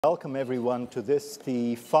Welcome everyone to this,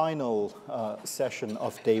 the final session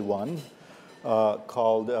of day one,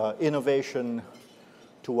 called Innovation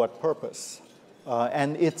to What Purpose?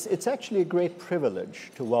 And it's actually a great privilege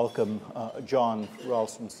to welcome John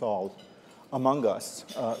Ralston Saul among us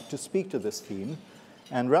to speak to this theme.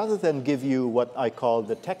 And rather than give you what I call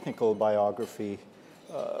the technical biography,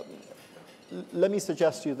 let me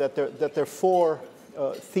suggest to you that there are four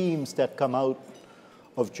themes that come out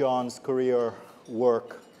of John's career,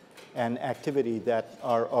 work, and activity that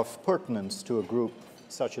are of pertinence to a group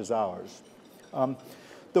such as ours.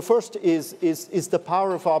 The first is the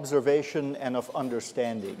power of observation and of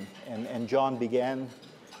understanding. And John began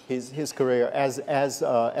his career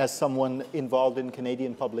as someone involved in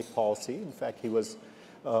Canadian public policy. In fact, he was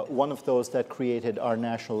one of those that created our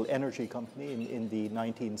national energy company in the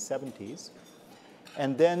 1970s,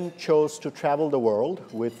 and then chose to travel the world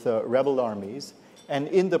with rebel armies, and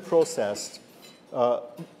in the process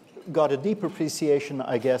got a deep appreciation,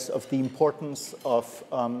 I guess, of the importance of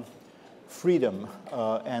freedom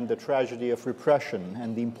and the tragedy of repression,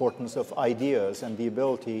 and the importance of ideas and the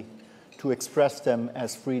ability to express them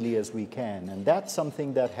as freely as we can. And that's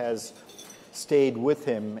something that has stayed with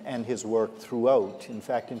him and his work throughout. In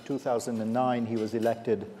fact, in 2009, he was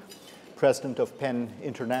elected president of PEN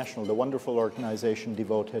International, the wonderful organization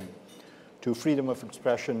devoted to freedom of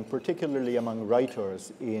expression, particularly among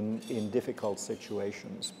writers in difficult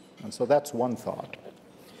situations. And so that's one thought.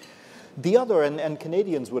 The other, and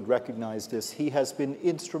Canadians would recognize this, he has been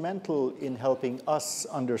instrumental in helping us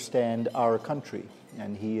understand our country.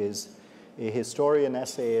 And he is a historian,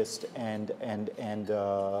 essayist, and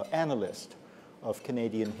analyst of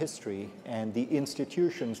Canadian history and the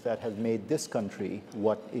institutions that have made this country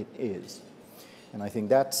what it is. And I think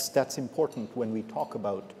that's important when we talk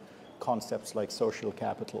about concepts like social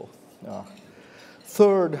capital.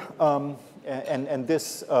 Third, and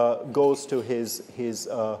this goes to his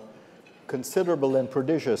considerable and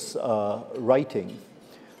prodigious writing.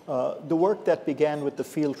 The work that began with the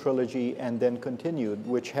Field Trilogy and then continued,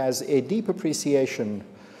 which has a deep appreciation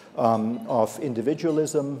of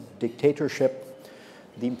individualism, dictatorship,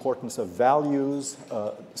 the importance of values,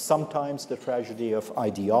 sometimes the tragedy of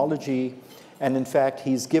ideology, and in fact,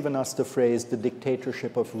 he's given us the phrase, the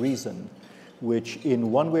dictatorship of reason, which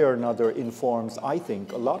in one way or another informs, I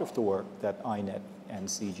think, a lot of the work that INET and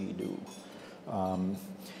CG do.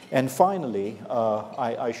 And finally,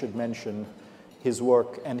 I should mention his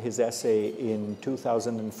work and his essay in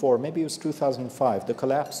 2004, maybe it was 2005, The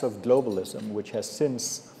Collapse of Globalism, which has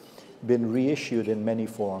since been reissued in many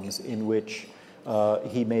forms, in which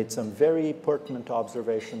he made some very pertinent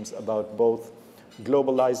observations about both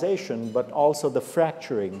globalization, but also the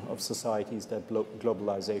fracturing of societies that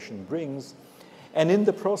globalization brings. And in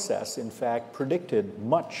the process, in fact, predicted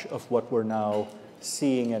much of what we're now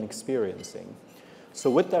seeing and experiencing. So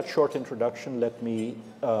with that short introduction, let me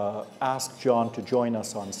ask John to join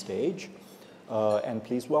us on stage, and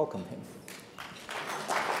please welcome him.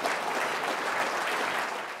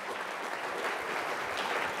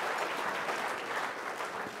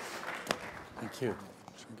 Thank you.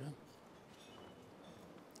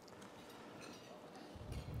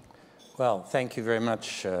 Well, thank you very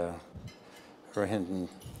much, Rohinton.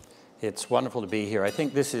 It's wonderful to be here. I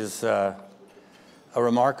think this is a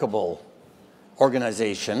remarkable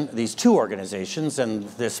organization, these two organizations, and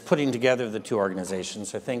this putting together the two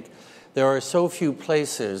organizations. I think there are so few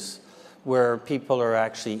places where people are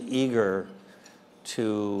actually eager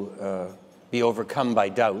to be overcome by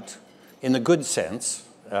doubt, in the good sense,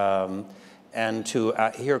 and to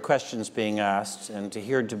hear questions being asked and to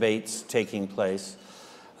hear debates taking place.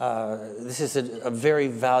 This is a very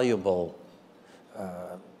valuable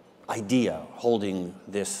idea, holding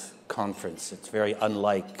this conference. It's very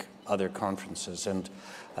unlike other conferences. And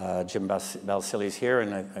Jim Balsilli's here,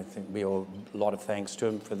 and I think we owe a lot of thanks to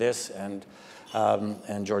him for this. And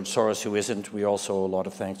George Soros, who isn't, we also owe a lot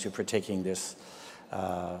of thanks to for taking this,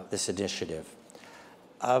 this initiative.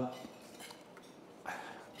 I'm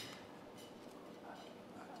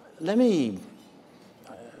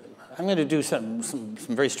going to do some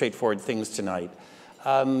very straightforward things tonight.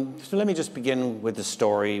 So let me just begin with the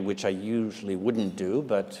story, which I usually wouldn't do,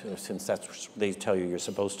 but since that's what they tell you you're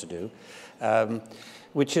supposed to do,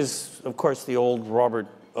 which is, of course, the old Robert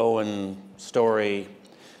Owen story,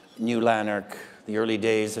 New Lanark, the early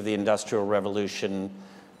days of the Industrial Revolution.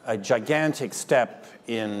 A gigantic step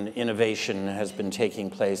in innovation has been taking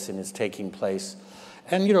place and is taking place.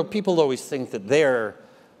 And, you know, people always think that their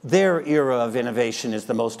era of innovation is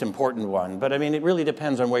the most important one. But I mean, it really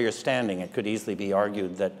depends on where you're standing. It could easily be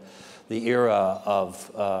argued that the era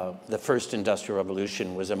of the first industrial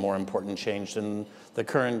revolution was a more important change than the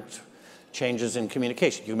current changes in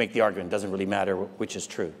communication. You make the argument, it doesn't really matter which is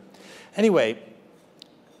true. Anyway,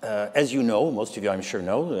 as you know, most of you I'm sure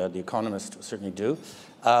know, The Economist certainly do,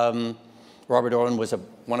 Robert Owen was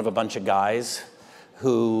one of a bunch of guys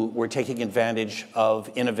who were taking advantage of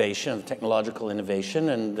innovation, of technological innovation,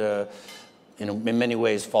 and in many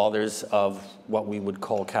ways fathers of what we would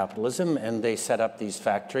call capitalism, and they set up these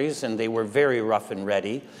factories, and they were very rough and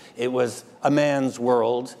ready. It was a man's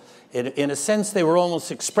world. In a sense, they were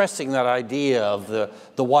almost expressing that idea of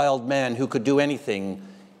the wild man who could do anything,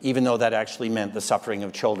 even though that actually meant the suffering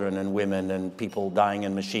of children and women and people dying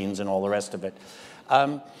in machines and all the rest of it.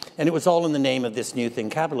 And it was all in the name of this new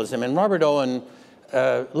thing, capitalism. And Robert Owen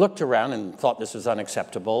looked around and thought this was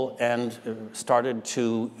unacceptable and started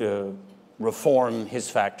to reform his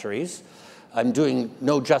factories. I'm doing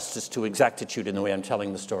no justice to exactitude in the way I'm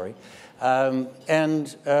telling the story. You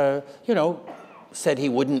know, said he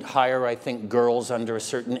wouldn't hire, I think, girls under a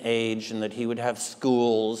certain age, and that he would have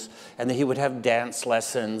schools, and that he would have dance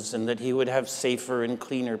lessons, and that he would have safer and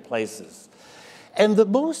cleaner places. And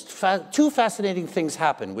the two fascinating things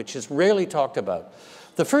happened, which is rarely talked about.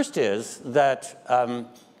 The first is that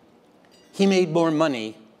he made more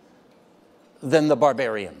money than the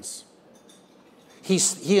barbarians.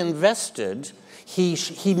 He invested,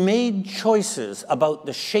 he made choices about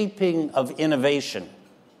the shaping of innovation.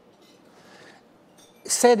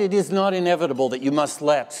 Said it is not inevitable that you must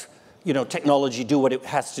let, you know, technology do what it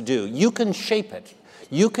has to do. You can shape it.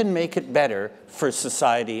 You can make it better for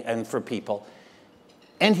society and for people.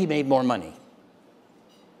 And he made more money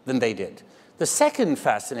than they did. The second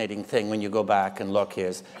fascinating thing when you go back and look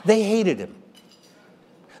is they hated him.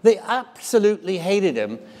 They absolutely hated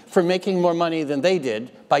him for making more money than they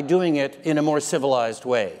did by doing it in a more civilized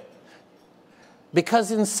way.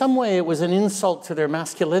 Because in some way it was an insult to their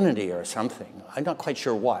masculinity or something. I'm not quite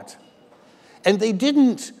sure what. And they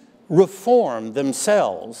didn't reform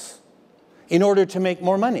themselves in order to make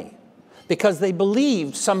more money, because they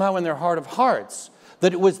believed somehow in their heart of hearts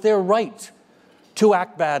that it was their right to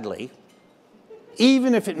act badly,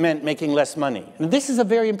 even if it meant making less money. And this is a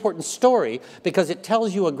very important story because it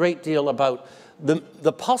tells you a great deal about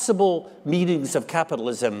the possible meanings of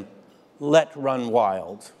capitalism let run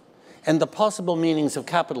wild, and the possible meanings of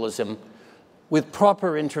capitalism with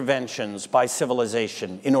proper interventions by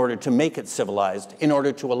civilization in order to make it civilized, in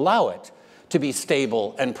order to allow it to be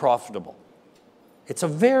stable and profitable. It's a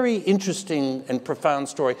very interesting and profound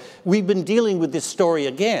story. We've been dealing with this story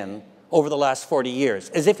again over the last 40 years,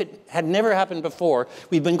 as if it had never happened before.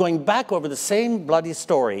 We've been going back over the same bloody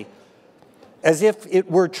story as if it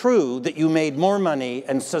were true that you made more money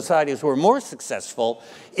and societies were more successful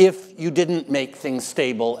if you didn't make things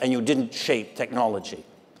stable and you didn't shape technology.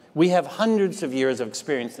 We have hundreds of years of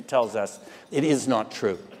experience that tells us it is not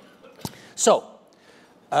true. So,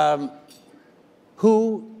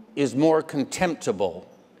 who is more contemptible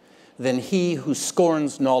than he who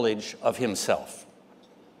scorns knowledge of himself?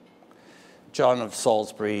 John of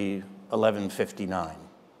Salisbury, 1159.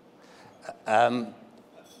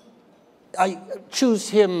 I choose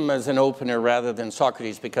him as an opener rather than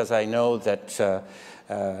Socrates because I know that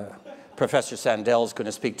Professor Sandel's going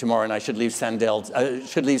to speak tomorrow, and I should leave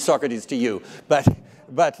Socrates to you. But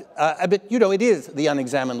you know, it is the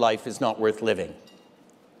unexamined life is not worth living.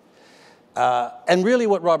 And really,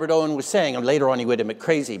 what Robert Owen was saying, and later on he would admit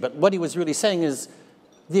crazy, but what he was really saying is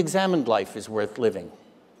the examined life is worth living,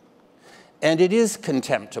 and it is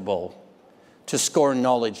contemptible to scorn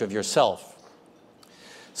knowledge of yourself.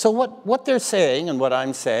 So what they're saying, and what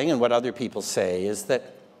I'm saying, and what other people say, is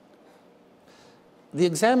that the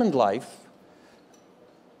examined life,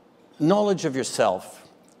 knowledge of yourself,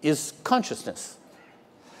 is consciousness.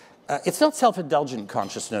 It's not self-indulgent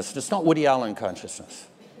consciousness. It's not Woody Allen consciousness.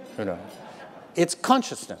 You know. It's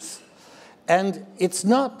consciousness. And it's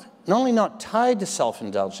not only not tied to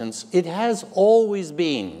self-indulgence, it has always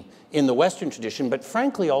been in the Western tradition, but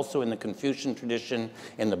frankly also in the Confucian tradition,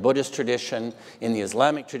 in the Buddhist tradition, in the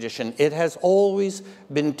Islamic tradition, it has always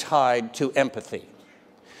been tied to empathy.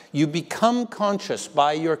 You become conscious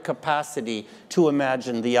by your capacity to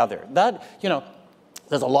imagine the other. That, you know,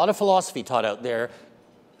 there's a lot of philosophy taught out there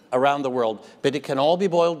around the world, but it can all be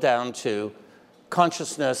boiled down to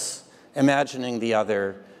consciousness, imagining the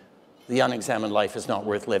other. The unexamined life is not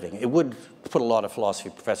worth living. It would put a lot of philosophy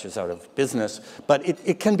professors out of business, but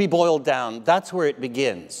it can be boiled down. That's where it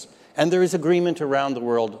begins. And there is agreement around the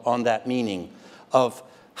world on that meaning of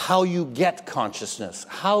how you get consciousness,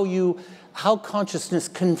 how consciousness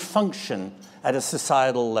can function at a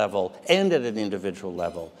societal level and at an individual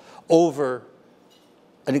level over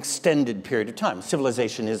an extended period of time.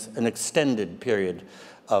 Civilization is an extended period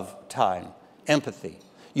of time. Empathy.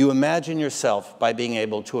 You imagine yourself by being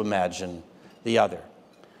able to imagine the other.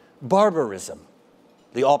 Barbarism,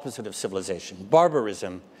 the opposite of civilization.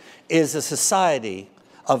 Barbarism is a society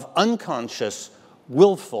of unconscious,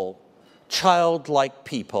 willful, childlike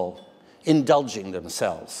people indulging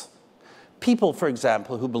themselves. People, for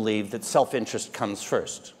example, who believe that self-interest comes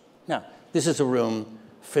first. Now, this is a room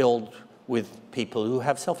filled with people who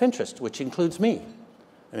have self-interest, which includes me.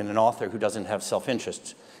 I mean, an author who doesn't have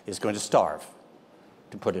self-interest is going to starve,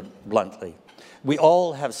 to put it bluntly. We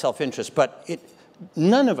all have self-interest, but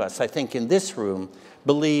none of us, I think, in this room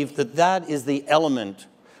believe that that is the element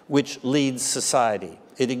which leads society.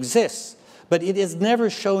 It exists, but it has never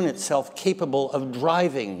shown itself capable of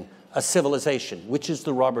driving a civilization, which is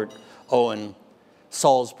the Robert Owen,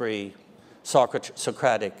 Salisbury,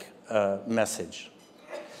 Socratic message.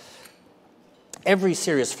 Every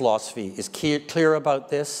serious philosophy is clear about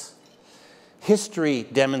this. History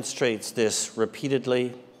demonstrates this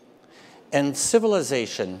repeatedly. And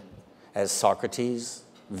civilization, as Socrates,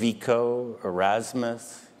 Vico,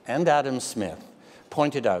 Erasmus, and Adam Smith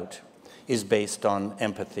pointed out, is based on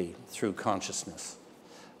empathy through consciousness.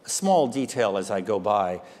 A small detail as I go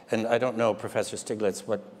by, and I don't know, Professor Stiglitz,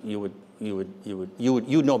 what you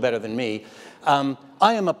know better than me.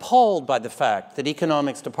 I am appalled by the fact that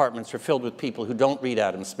economics departments are filled with people who don't read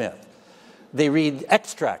Adam Smith. They read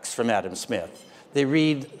extracts from Adam Smith. They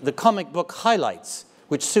read the comic book highlights,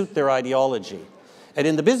 which suit their ideology. And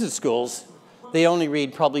in the business schools, they only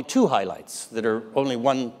read probably 2 highlights that are only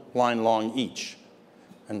 1 line long each.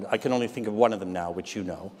 And I can only think of one of them now, which you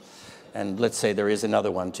know. And let's say there is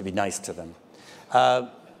another one to be nice to them.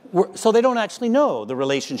 So they don't actually know the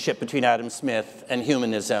relationship between Adam Smith and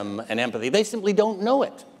humanism and empathy. They simply don't know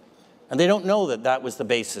it. And they don't know that that was the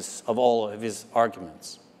basis of all of his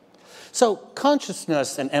arguments. So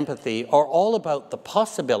consciousness and empathy are all about the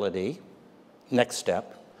possibility, next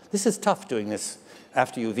step. This is tough doing this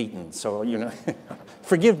after you've eaten, so, you know,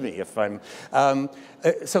 forgive me if I'm...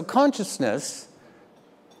 so consciousness,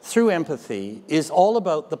 through empathy, is all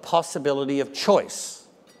about the possibility of choice,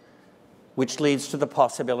 which leads to the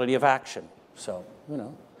possibility of action. So, you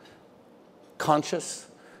know, conscious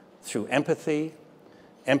through empathy.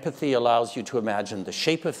 Empathy allows you to imagine the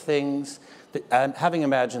shape of things. And having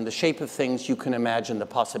imagined the shape of things, you can imagine the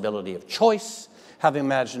possibility of choice. Having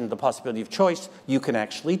imagined the possibility of choice, you can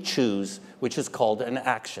actually choose, which is called an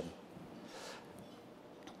action.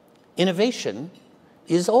 Innovation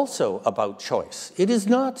is also about choice. It is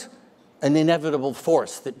not an inevitable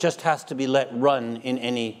force that just has to be let run in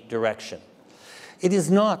any direction. It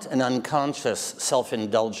is not an unconscious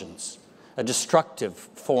self-indulgence, a destructive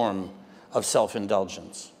form of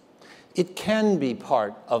self-indulgence. It can be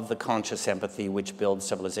part of the conscious empathy which builds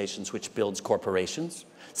civilizations, which builds corporations.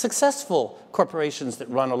 Successful corporations that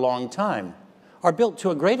run a long time are built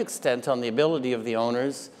to a great extent on the ability of the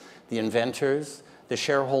owners, the inventors, the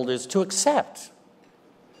shareholders to accept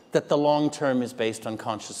that the long term is based on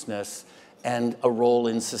consciousness and a role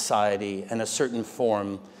in society and a certain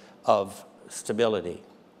form of stability.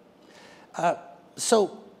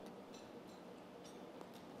 So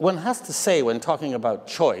one has to say, when talking about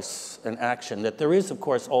choice and action, that there is, of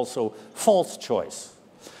course, also false choice.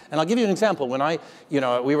 And I'll give you an example. When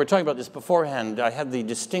we were talking about this beforehand, I had the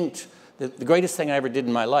greatest thing I ever did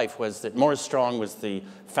in my life was that Morris Strong was the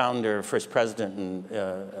founder, first president,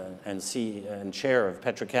 and chair of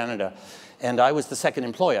Petro-Canada. And I was the second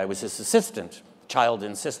employee. I was his assistant, child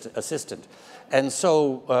assistant. And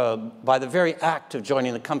so by the very act of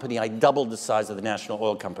joining the company, I doubled the size of the National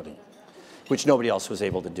Oil Company, which nobody else was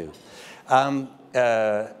able to do. But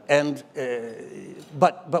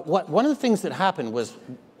one of the things that happened was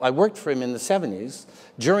I worked for him in the 70s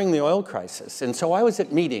during the oil crisis. And so I was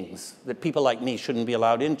at meetings that people like me shouldn't be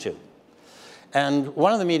allowed into. And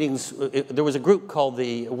one of the meetings, there was a group called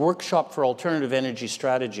the Workshop for Alternative Energy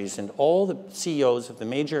Strategies, and all the CEOs of the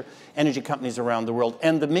major energy companies around the world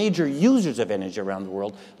and the major users of energy around the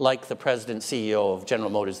world, like the president CEO of General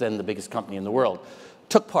Motors, then the biggest company in the world,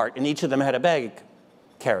 took part, and each of them had a bag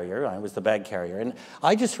carrier. I was the bag carrier. And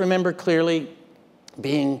I just remember clearly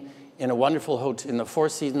being in a wonderful hotel in the Four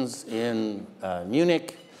Seasons in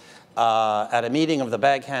Munich at a meeting of the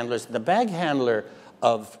bag handlers. The bag handler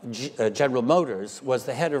of General Motors was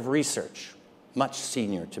the head of research, much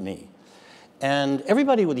senior to me. And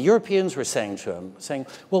everybody with the Europeans were saying to him,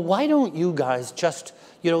 well, why don't you guys just,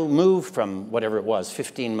 move from whatever it was,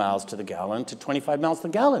 15 miles to the gallon to 25 miles to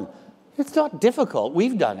the gallon? It's not difficult.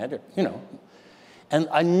 We've done it, And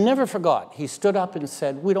I never forgot. He stood up and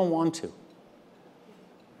said, we don't want to.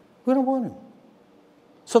 We don't want to.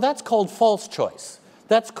 So that's called false choice.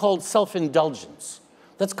 That's called self-indulgence.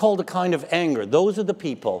 That's called a kind of anger. Those are the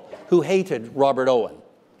people who hated Robert Owen,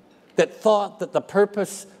 that thought that the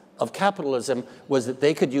purpose of capitalism was that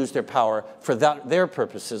they could use their power for their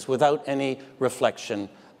purposes without any reflection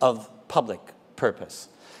of public purpose.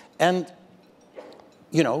 And,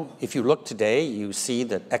 you know, if you look today, you see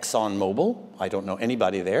that ExxonMobil, I don't know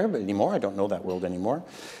anybody there anymore, I don't know that world anymore,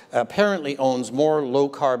 apparently owns more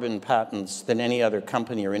low-carbon patents than any other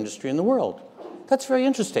company or industry in the world. That's very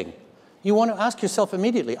interesting. You want to ask yourself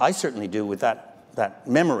immediately, I certainly do with that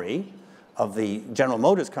memory of the General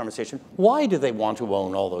Motors conversation, why do they want to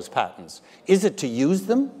own all those patents? Is it to use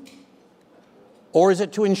them? Or is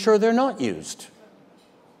it to ensure they're not used?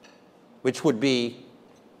 Which would be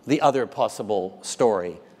the other possible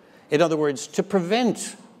story. In other words, to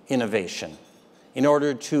prevent innovation in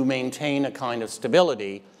order to maintain a kind of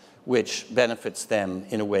stability which benefits them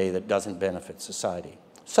in a way that doesn't benefit society.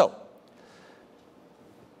 So,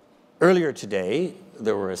 earlier today,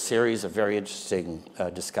 there were a series of very interesting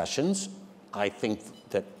discussions. I think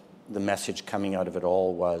that the message coming out of it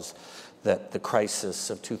all was that the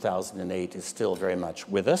crisis of 2008 is still very much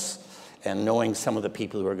with us. And knowing some of the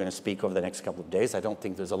people who are going to speak over the next couple of days, I don't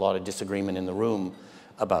think there's a lot of disagreement in the room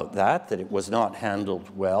about that it was not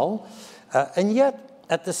handled well. And yet,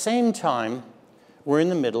 at the same time, we're in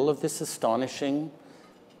the middle of this astonishing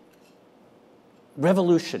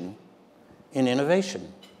revolution in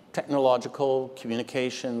innovation. Technological,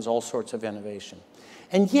 communications, all sorts of innovation.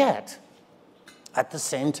 And yet, at the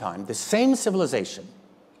same time, the same civilization,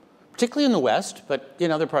 particularly in the West, but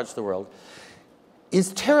in other parts of the world,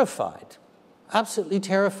 is terrified, absolutely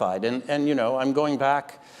terrified. And you know, I'm going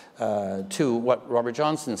back to what Robert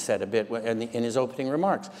Johnson said a bit in his opening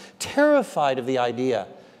remarks. Terrified of the idea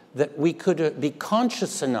that we could be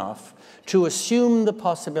conscious enough to assume the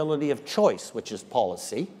possibility of choice, which is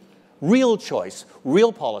policy, real choice,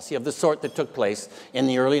 real policy of the sort that took place in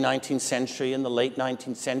the early 19th century, in the late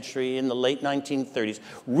 19th century, in the late 1930s,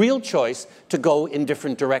 real choice to go in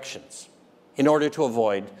different directions in order to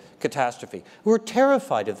avoid catastrophe. We're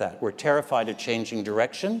terrified of that. We're terrified of changing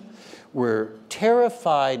direction. We're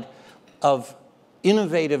terrified of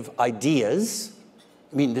innovative ideas.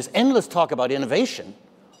 I mean, there's endless talk about innovation.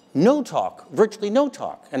 No talk, virtually no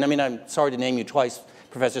talk. And I mean, I'm sorry to name you twice,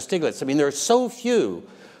 Professor Stiglitz. I mean, there are so few,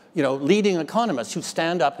 you know, leading economists who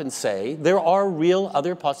stand up and say there are real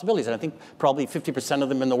other possibilities. And I think probably 50% of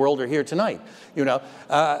them in the world are here tonight, you know,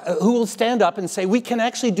 who will stand up and say we can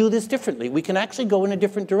actually do this differently. We can actually go in a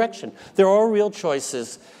different direction. There are real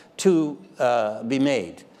choices to be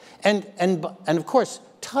made. And of course,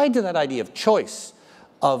 tied to that idea of choice,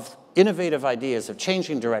 of innovative ideas, of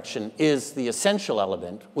changing direction, is the essential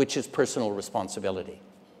element, which is personal responsibility.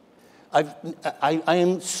 I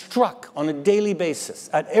am struck on a daily basis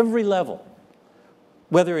at every level,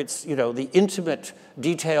 whether it's, you know, the intimate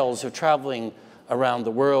details of traveling around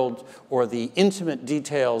the world, or the intimate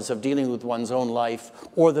details of dealing with one's own life,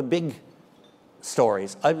 or the big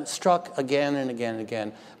stories. I'm struck again and again and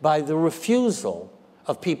again by the refusal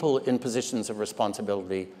of people in positions of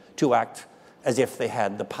responsibility to act as if they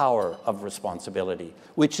had the power of responsibility,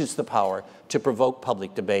 which is the power to provoke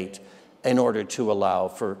public debate in order to allow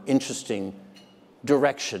for interesting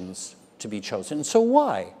directions to be chosen. So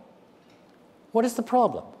why? What is the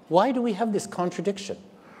problem? Why do we have this contradiction?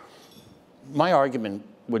 My argument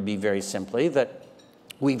would be very simply that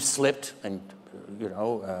we've slipped, and you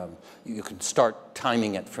know, you can start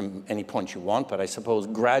timing it from any point you want, but I suppose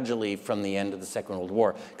gradually from the end of the Second World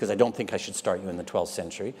War, because I don't think I should start you in the 12th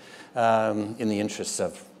century, in the interests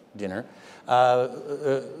of dinner.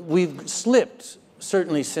 We've slipped,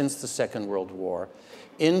 certainly since the Second World War,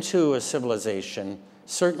 into a civilization,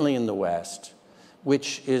 certainly in the West,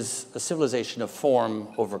 which is a civilization of form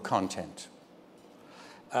over content.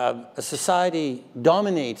 A society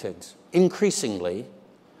dominated increasingly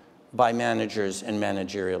by managers and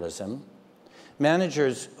managerialism,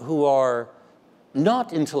 managers who are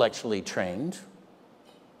not intellectually trained,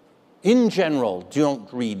 in general don't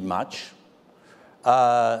read much,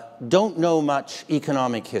 don't know much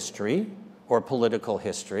economic history, or political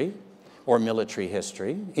history, or military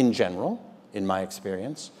history, in general, in my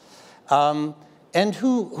experience, and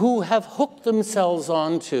who have hooked themselves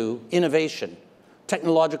onto innovation,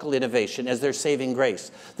 technological innovation, as their saving grace.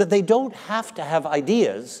 That they don't have to have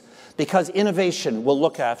ideas, because innovation will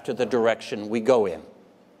look after the direction we go in.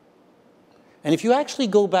 And if you actually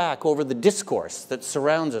go back over the discourse that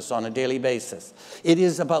surrounds us on a daily basis, it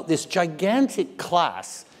is about this gigantic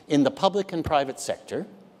class in the public and private sector,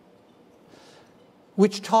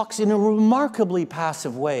 which talks in a remarkably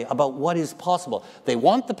passive way about what is possible. They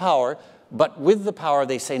want the power, But with the power,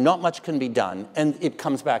 they say not much can be done, and it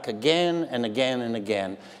comes back again and again and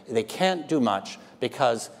again. They can't do much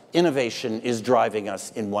because innovation is driving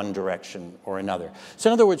us in one direction or another. So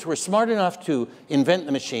in other words, we're smart enough to invent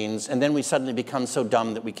the machines, and then we suddenly become so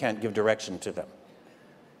dumb that we can't give direction to them.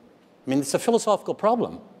 I mean, it's a philosophical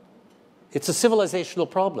problem. It's a civilizational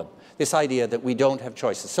problem, this idea that we don't have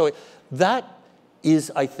choices. So that is,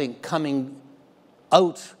 I think, coming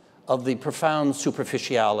out of the profound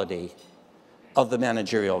superficiality of the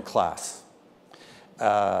managerial class,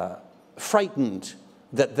 frightened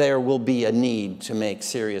that there will be a need to make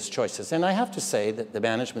serious choices. And I have to say that the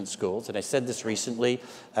management schools, and I said this recently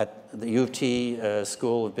at the U of T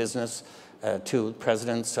School of Business to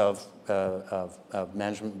presidents of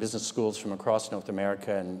management business schools from across North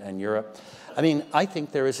America and Europe. I mean, I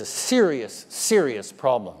think there is a serious, serious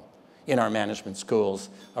problem in our management schools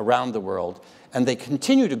around the world. And they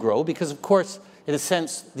continue to grow because, of course, in a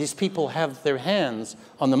sense, these people have their hands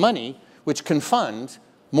on the money, which can fund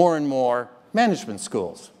more and more management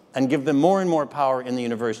schools and give them more and more power in the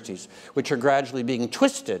universities, which are gradually being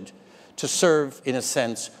twisted to serve, in a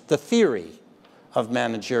sense, the theory of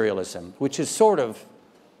managerialism, which is sort of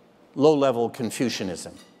low-level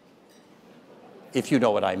Confucianism, if you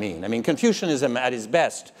know what I mean. I mean, Confucianism at its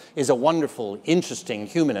best is a wonderful, interesting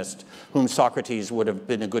humanist whom Socrates would have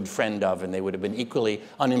been a good friend of, and they would have been equally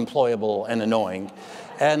unemployable and annoying.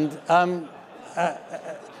 And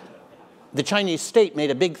the Chinese state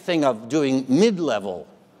made a big thing of doing mid-level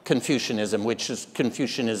Confucianism, which is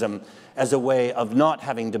Confucianism as a way of not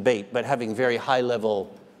having debate, but having very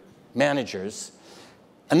high-level managers.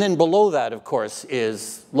 And then below that, of course,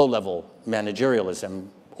 is low-level managerialism,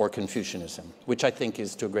 or Confucianism, which I think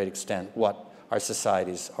is to a great extent what our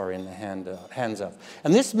societies are in the hands of.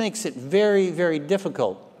 And this makes it very, very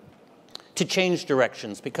difficult to change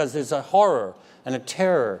directions because there's a horror and a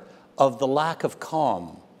terror of the lack of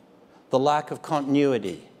calm, the lack of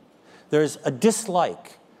continuity. There's a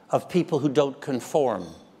dislike of people who don't conform.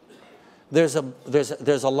 There's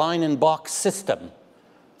a line and box system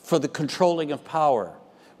for the controlling of power,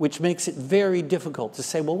 which makes it very difficult to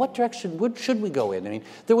say, well, what direction should we go in? I mean,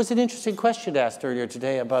 there was an interesting question asked earlier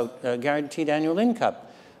today about guaranteed annual income.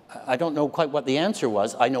 I don't know quite what the answer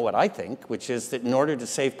was. I know what I think, which is that in order to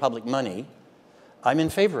save public money, I'm in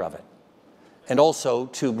favor of it. And also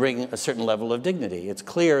to bring a certain level of dignity. It's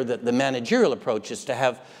clear that the managerial approach is to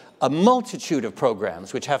have a multitude of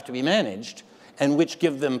programs which have to be managed and which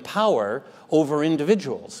give them power over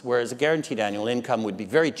individuals, whereas a guaranteed annual income would be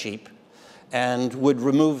very cheap and would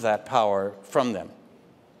remove that power from them.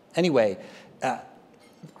 Anyway,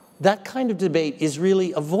 that kind of debate is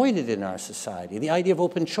really avoided in our society. The idea of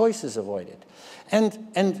open choice is avoided.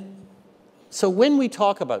 And so when we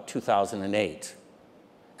talk about 2008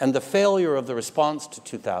 and the failure of the response to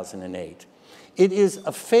 2008, it is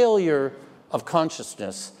a failure of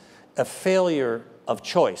consciousness, a failure of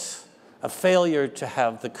choice, a failure to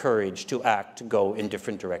have the courage to act, to go in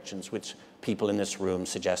different directions, which people in this room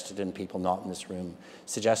suggested and people not in this room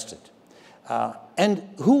suggested. And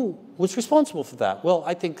who was responsible for that? Well,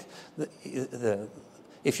 I think,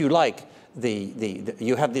 if you like,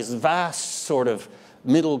 you have this vast sort of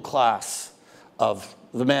middle class of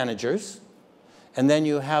the managers, and then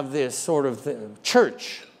you have this sort of the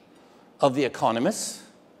church of the economists,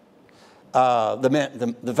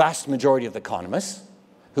 the vast majority of the economists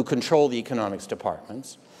who control the economics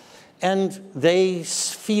departments. And they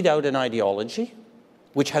feed out an ideology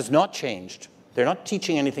which has not changed. They're not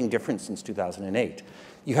teaching anything different since 2008.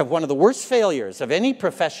 You have one of the worst failures of any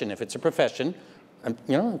profession, if it's a profession, if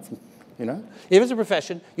it's a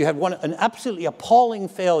profession, you have an absolutely appalling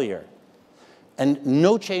failure. And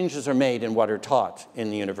no changes are made in what are taught in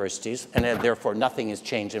the universities, and therefore nothing is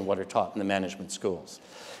changed in what are taught in the management schools.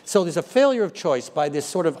 So there's a failure of choice by this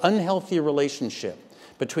sort of unhealthy relationship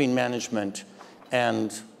between management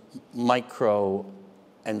and micro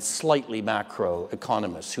and slightly macro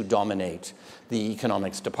economists who dominate the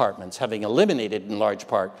economics departments, having eliminated in large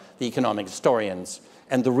part the economic historians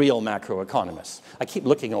and the real macroeconomists. I keep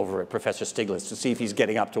looking over at Professor Stiglitz to see if he's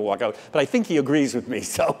getting up to walk out, but I think he agrees with me,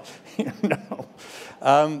 so,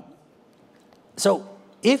 So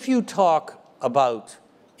if you talk about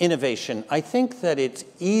innovation, I think that it's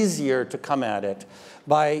easier to come at it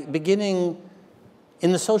by beginning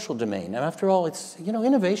in the social domain. And after all, it's,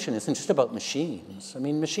 innovation isn't just about machines. I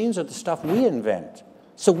mean, machines are the stuff we invent.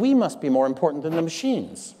 So we must be more important than the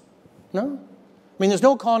machines. No? I mean, there's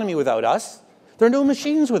no economy without us. There are no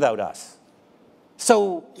machines without us.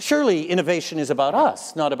 So surely innovation is about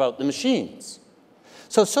us, not about the machines.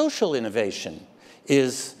 So social innovation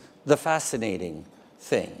is the fascinating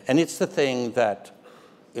thing. And it's the thing that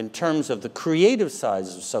in terms of the creative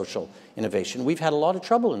sides of social innovation, we've had a lot of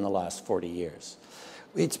trouble in the last 40 years.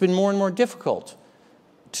 It's been more and more difficult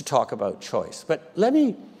to talk about choice. But let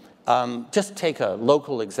me just take a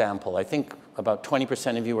local example. I think about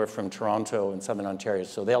 20% of you are from Toronto and Southern Ontario,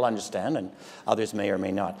 so they'll understand, and others may or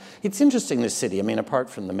may not. It's interesting, this city. I mean, apart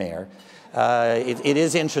from the mayor, it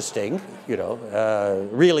is interesting, you know,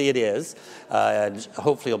 really it is.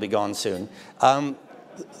 Hopefully it'll be gone soon.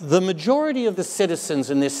 The majority of the citizens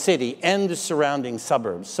in this city and the surrounding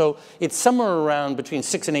suburbs, so it's somewhere around between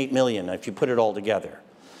 6 and 8 million if you put it all together.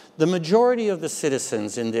 The majority of the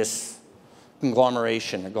citizens in this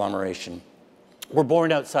agglomeration were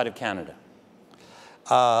born outside of Canada,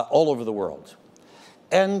 all over the world.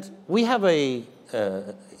 And we have a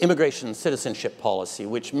immigration citizenship policy,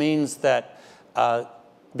 which means that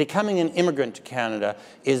becoming an immigrant to Canada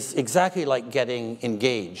is exactly like getting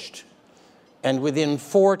engaged. And within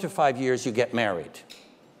 4 to 5 years, you get married.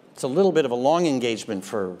 It's a little bit of a long engagement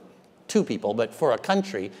for two people, but for a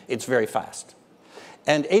country, it's very fast.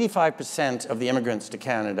 And 85% of the immigrants to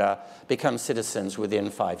Canada become citizens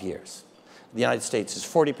within 5 years. The United States is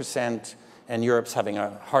 40%, and Europe's having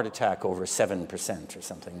a heart attack over 7% or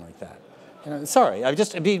something like that. You know, sorry,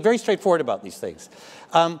 I'd be very straightforward about these things.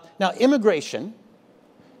 Now, immigration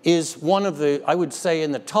is one of the, I would say,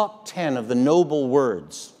 in the top 10 of the noble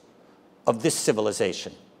words of this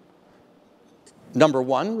civilization. Number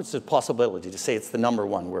one, which is a possibility to say it's the number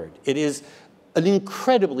one word. It is an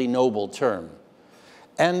incredibly noble term.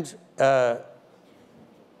 And not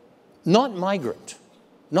migrant,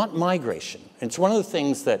 not migration. It's one of the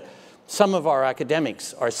things that some of our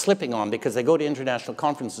academics are slipping on because they go to international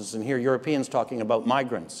conferences and hear Europeans talking about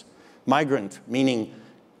migrants. Migrant meaning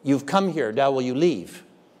you've come here, now will you leave?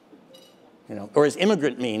 You know, whereas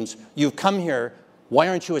immigrant means you've come here, why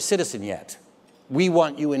aren't you a citizen yet? We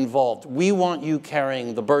want you involved. We want you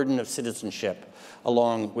carrying the burden of citizenship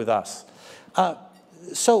along with us.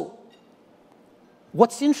 So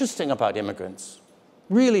what's interesting about immigrants,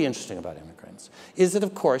 really interesting about immigrants, is that,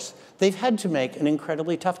 of course, they've had to make an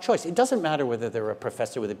incredibly tough choice. It doesn't matter whether they're a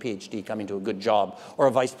professor with a PhD coming to a good job, or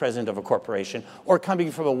a vice president of a corporation, or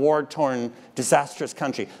coming from a war-torn, disastrous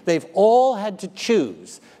country. They've all had to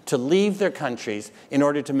choose to leave their countries in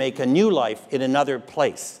order to make a new life in another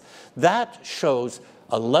place. That shows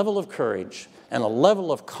a level of courage and a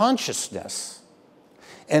level of consciousness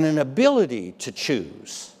and an ability to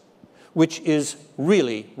choose, which is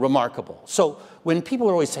really remarkable. So when people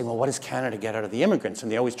are always saying, well, what does Canada get out of the immigrants?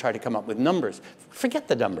 And they always try to come up with numbers. Forget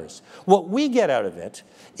the numbers. What we get out of it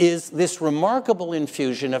is this remarkable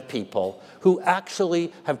infusion of people who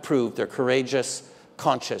actually have proved they're courageous,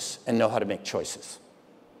 conscious, and know how to make choices.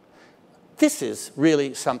 This is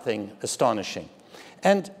really something astonishing.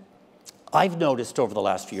 And I've noticed over the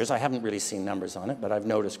last few years, I haven't really seen numbers on it, but I've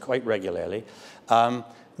noticed quite regularly,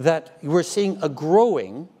 that we're seeing a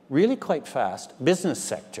growing, really quite fast, business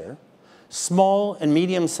sector, small and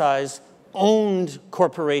medium-sized owned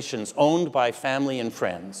corporations owned by family and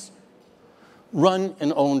friends, run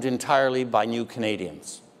and owned entirely by new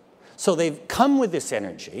Canadians. So they've come with this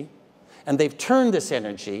energy, and they've turned this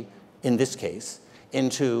energy, in this case,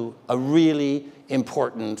 into a really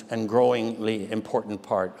important and growingly important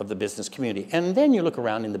part of the business community. And then you look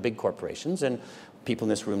around in the big corporations, and people in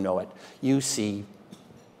this room know it, you see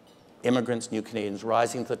immigrants, new Canadians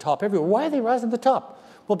rising to the top everywhere. Why are they rising to the top?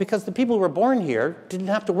 Well, because the people who were born here didn't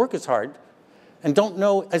have to work as hard and don't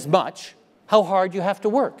know as much how hard you have to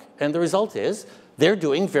work. And the result is they're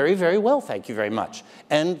doing very, very well, thank you very much.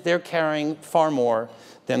 And they're carrying far more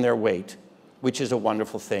than their weight, which is a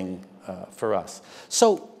wonderful thing for us.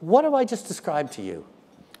 So what have I just described to you?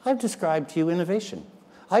 I've described to you innovation.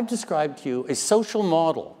 I've described to you a social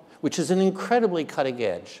model, which is an incredibly cutting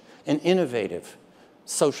edge and innovative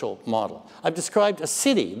social model. I've described a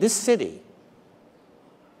city, this city,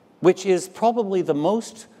 which is probably the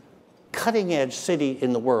most cutting-edge city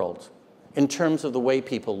in the world in terms of the way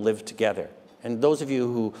people live together. And those of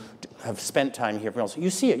you who have spent time here, you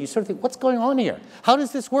see it, you sort of think, what's going on here? How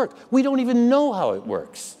does this work? We don't even know how it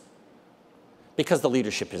works because the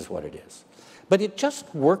leadership is what it is. But it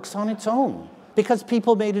just works on its own because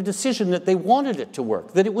people made a decision that they wanted it to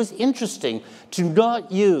work, that it was interesting to not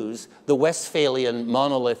use the Westphalian,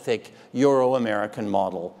 monolithic, Euro-American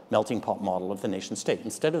model, melting pot model of the nation state.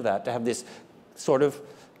 Instead of that, to have this sort of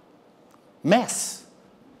mess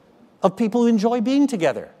of people who enjoy being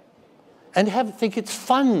together and think it's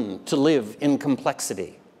fun to live in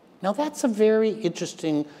complexity. Now, that's a very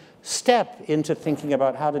interesting step into thinking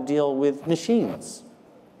about how to deal with machines,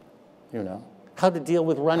 you know, how to deal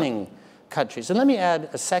with running countries. And let me add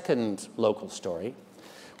a second local story,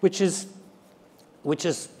 which is which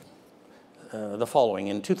is the following.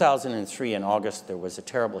 In 2003, in August, there was a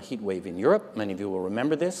terrible heat wave in Europe. Many of you will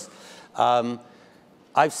remember this.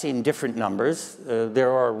 I've seen different numbers.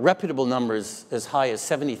 There are reputable numbers as high as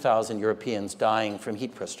 70,000 Europeans dying from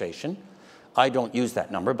heat frustration. I don't use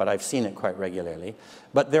that number, but I've seen it quite regularly.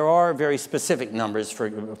 But there are very specific numbers. For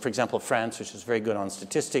example, France, which is very good on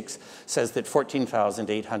statistics, says that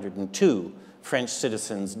 14,802 French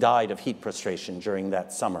citizens died of heat frustration during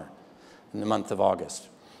that summer, in the month of August.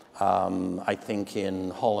 I think in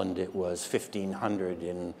Holland it was 1,500.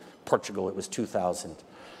 In Portugal it was 2,000.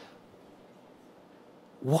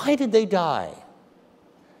 Why did they die?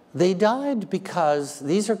 They died because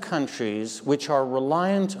these are countries which are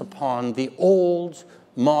reliant upon the old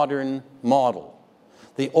modern model.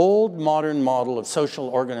 The old modern model of social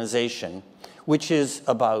organization, which is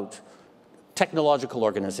about technological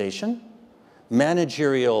organization,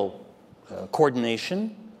 managerial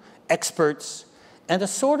coordination, experts, and a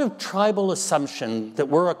sort of tribal assumption that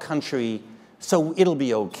we're a country, so it'll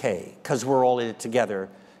be okay, because we're all in it together.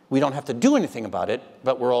 We don't have to do anything about it,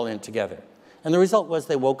 but we're all in it together. And the result was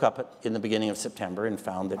they woke up in the beginning of September and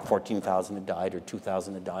found that 14,000 had died, or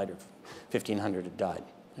 2,000 had died, or 1,500 had died.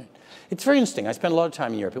 It's very interesting. I spent a lot of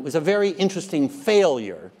time in Europe. It was a very interesting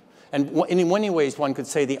failure, and in many ways one could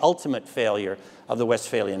say the ultimate failure of the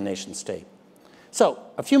Westphalian nation state. So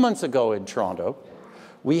a few months ago in Toronto,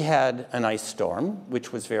 we had an ice storm,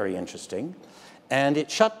 which was very interesting, and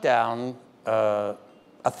it shut down a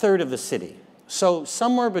third of the city. So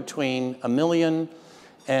somewhere between 1 million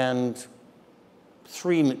and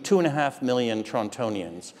 2.5 million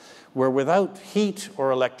Torontonians were without heat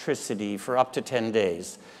or electricity for up to 10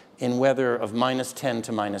 days in weather of -10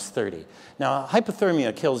 to -30. Now,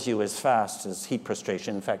 hypothermia kills you as fast as heat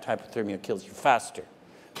prostration. In fact, hypothermia kills you faster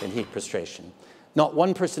than heat prostration. Not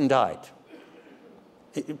one person died.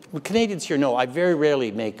 Canadians here know I very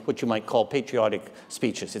rarely make what you might call patriotic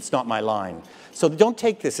speeches. It's not my line. So don't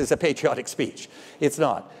take this as a patriotic speech. It's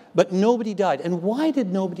not. But nobody died. And why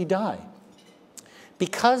did nobody die?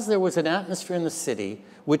 Because there was an atmosphere in the city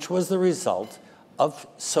which was the result of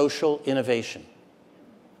social innovation.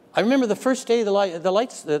 I remember the first day the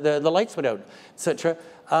lights went out, etc.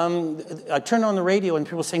 I turned on the radio and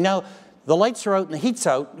people were saying, now the lights are out and the heat's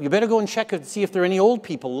out. You better go and check and see if there are any old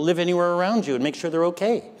people who live anywhere around you and make sure they're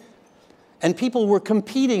okay. And people were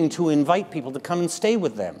competing to invite people to come and stay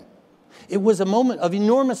with them. It was a moment of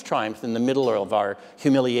enormous triumph in the middle of our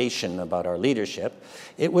humiliation about our leadership.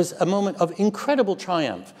 It was a moment of incredible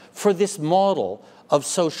triumph for this model of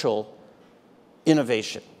social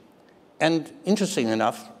innovation. And interesting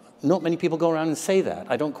enough, not many people go around and say that.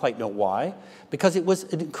 I don't quite know why, because it was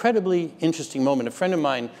an incredibly interesting moment. A friend of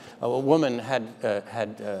mine, a woman,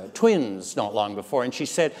 had twins not long before, and she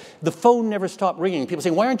said, the phone never stopped ringing. People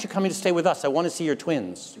saying, why aren't you coming to stay with us? I want to see your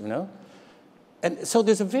twins, you know? And so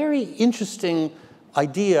there's a very interesting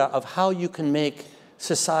idea of how you can make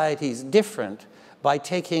societies different by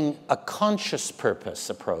taking a conscious purpose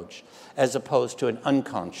approach as opposed to an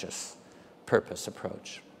unconscious purpose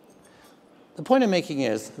approach. The point I'm making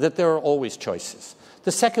is that there are always choices.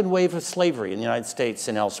 The second wave of slavery in the United States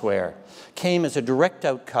and elsewhere came as a direct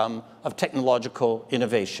outcome of technological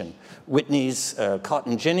innovation. Whitney's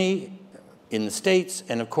cotton ginny in the States,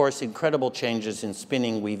 and of course incredible changes in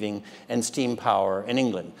spinning, weaving, and steam power in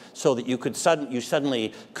England, so that you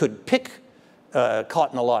suddenly could pick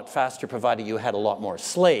cotton a lot faster, provided you had a lot more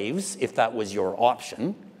slaves, if that was your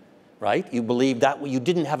option. Right? You believed that you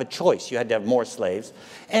didn't have a choice. You had to have more slaves.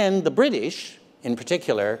 And the British, in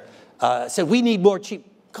particular, said, we need more cheap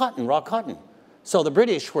cotton, raw cotton. So the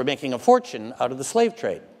British were making a fortune out of the slave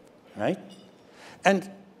trade, right? And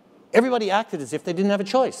everybody acted as if they didn't have a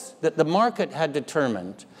choice, that the market had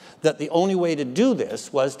determined that the only way to do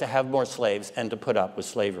this was to have more slaves and to put up with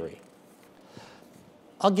slavery.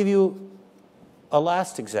 I'll give you a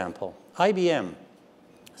last example. IBM.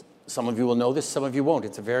 Some of you will know this, some of you won't.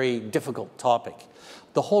 It's a very difficult topic.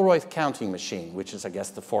 The Holroyd counting machine, which is, I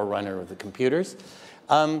guess, the forerunner of the computers,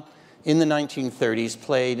 in the 1930s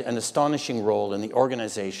played an astonishing role in the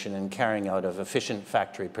organization and carrying out of efficient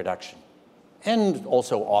factory production, and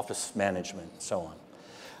also office management and so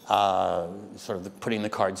on. Sort of putting the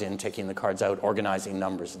cards in, taking the cards out, organizing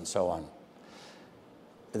numbers and so on.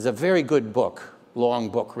 There's a very good book, long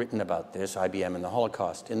book written about this, IBM and the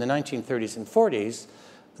Holocaust. In the 1930s and 40s,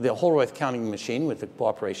 the Holroyd counting machine, with the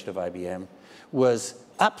cooperation of IBM, was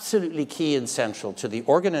absolutely key and central to the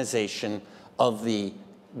organization of the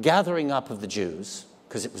gathering up of the Jews,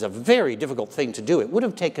 because it was a very difficult thing to do. It would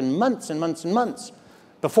have taken months and months and months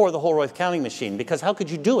before the Holroyd counting machine, because how could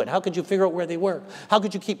you do it? How could you figure out where they were? How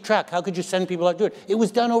could you keep track? How could you send people out to do it? It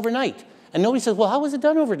was done overnight. And nobody says, well, how was it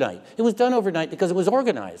done overnight? It was done overnight because it was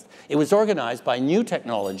organized. It was organized by new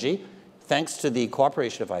technology, thanks to the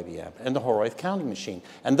cooperation of IBM and the Holroyd counting machine.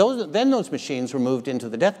 And then those machines were moved into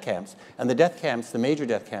the death camps, and the death camps, the major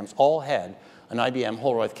death camps, all had an IBM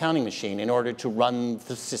Holroyd counting machine in order to run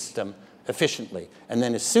the system efficiently. And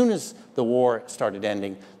then as soon as the war started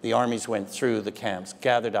ending, the armies went through the camps,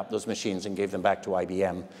 gathered up those machines and gave them back to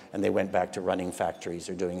IBM, and they went back to running factories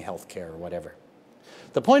or doing healthcare or whatever.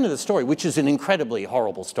 The point of the story, which is an incredibly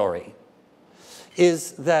horrible story,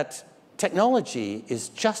 is that technology is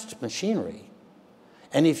just machinery.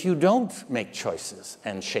 And if you don't make choices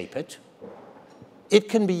and shape it, it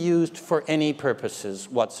can be used for any purposes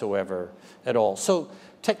whatsoever at all. So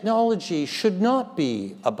technology should not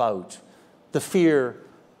be about the fear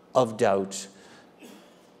of doubt.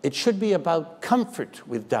 It should be about comfort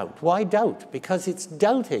with doubt. Why doubt? Because it's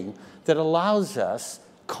doubting that allows us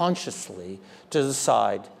consciously to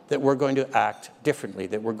decide that we're going to act differently,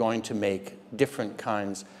 that we're going to make different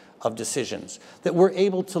kinds of decisions, that we're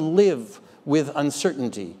able to live with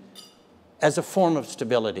uncertainty as a form of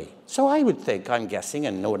stability. So I would think, I'm guessing,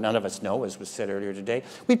 and none of us know, as was said earlier today,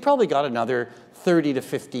 we've probably got another 30 to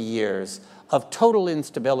 50 years of total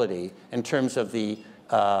instability in terms of the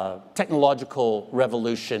technological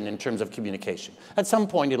revolution in terms of communication. At some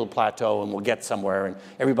point it'll plateau and we'll get somewhere and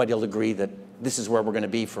everybody will agree that this is where we're going to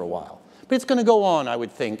be for a while. But it's going to go on, I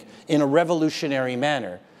would think, in a revolutionary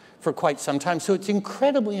manner for quite some time. So it's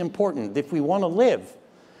incredibly important if we want to live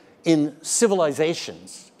in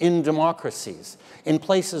civilizations, in democracies, in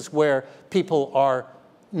places where people are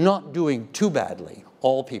not doing too badly,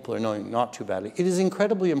 all people are doing not too badly, it is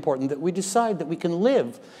incredibly important that we decide that we can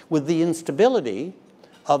live with the instability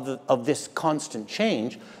of this constant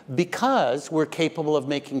change because we're capable of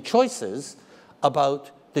making choices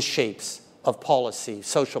about the shapes of policy,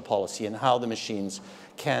 social policy, and how the machines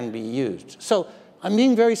can be used. So I'm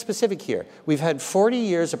being very specific here. We've had 40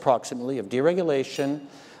 years approximately of deregulation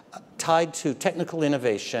tied to technical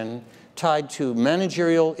innovation, tied to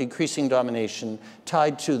managerial increasing domination,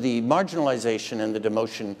 tied to the marginalization and the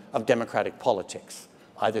demotion of democratic politics,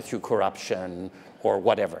 either through corruption or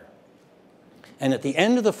whatever. And at the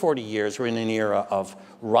end of the 40 years, we're in an era of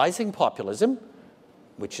rising populism,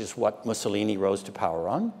 which is what Mussolini rose to power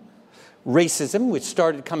on, racism, which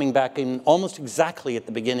started coming back in almost exactly at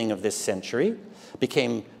the beginning of this century,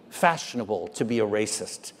 became fashionable to be a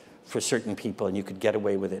racist for certain people, and you could get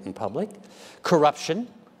away with it in public. Corruption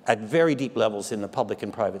at very deep levels in the public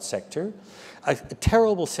and private sector, a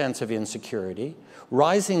terrible sense of insecurity,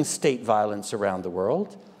 rising state violence around the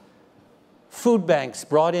world, food banks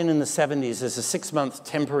brought in the 70s as a 6-month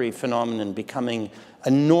temporary phenomenon becoming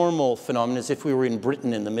a normal phenomenon as if we were in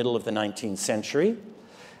Britain in the middle of the 19th century,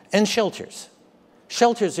 and shelters.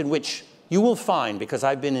 Shelters in which you will find, because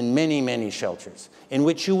I've been in many, many shelters, in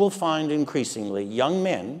which you will find increasingly young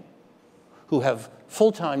men who have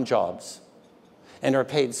full-time jobs and are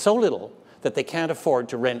paid so little that they can't afford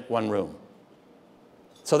to rent one room.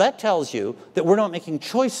 So that tells you that we're not making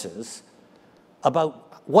choices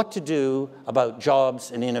about what to do about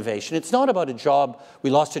jobs and innovation. It's not about a job, we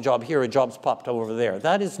lost a job here, a job's popped over there.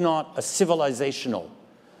 That is not a civilizational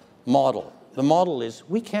model. The model is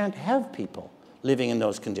we can't have people living in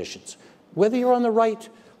those conditions, whether you're on the right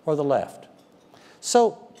or the left.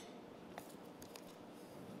 So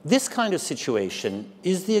this kind of situation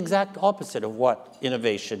is the exact opposite of what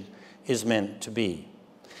innovation is meant to be.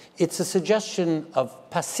 It's a suggestion of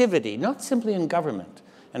passivity, not simply in government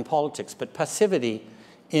and politics, but passivity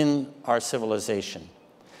in our civilization.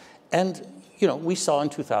 And, you know, we saw in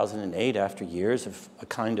 2008, after years of a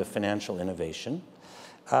kind of financial innovation,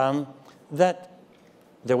 that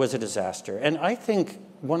there was a disaster. And I think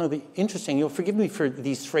one of the interesting, you'll forgive me for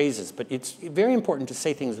these phrases, but it's very important to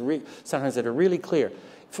say things sometimes that are really clear.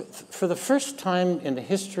 For the first time in the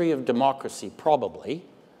history of democracy, probably,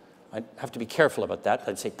 I have to be careful about that,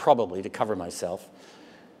 I'd say probably to cover myself,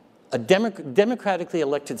 democratically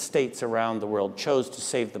elected states around the world chose to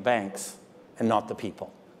save the banks and not the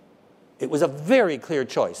people. It was a very clear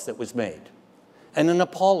choice that was made, and an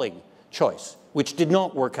appalling choice, which did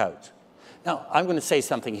not work out. Now, I'm going to say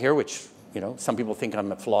something here which, you know, some people think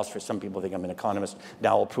I'm a philosopher, some people think I'm an economist.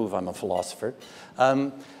 Now I'll prove I'm a philosopher.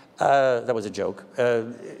 That was a joke.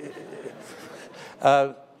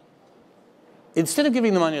 Instead of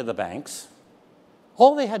giving the money to the banks,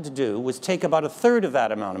 all they had to do was take about 1/3 of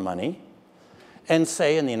that amount of money and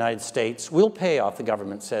say in the United States, we'll pay off, the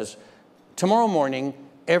government says, tomorrow morning,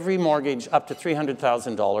 every mortgage up to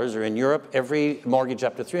 $300,000, or in Europe, every mortgage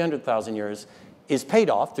up to 300,000 euros is paid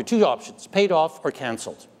off. There are two options, paid off or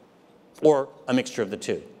canceled, or a mixture of the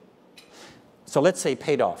two. So let's say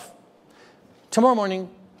paid off. Tomorrow morning,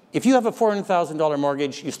 if you have a $400,000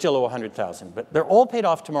 mortgage, you still owe $100,000. But they're all paid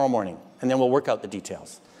off tomorrow morning, and then we'll work out the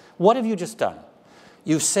details. What have you just done?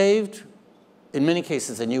 You've saved, in many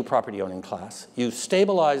cases, a new property-owning class. You've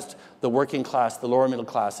stabilized the working class, the lower middle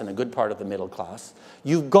class, and a good part of the middle class.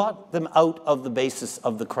 You've got them out of the basis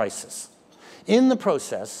of the crisis. In the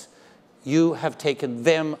process, you have taken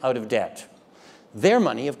them out of debt. Their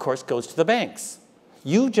money, of course, goes to the banks.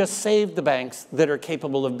 You just saved the banks that are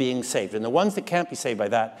capable of being saved. And the ones that can't be saved by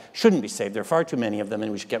that shouldn't be saved. There are far too many of them,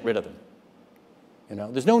 and we should get rid of them. You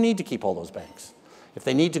know, there's no need to keep all those banks. If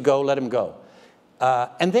they need to go, let them go.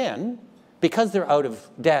 And then, because they're out of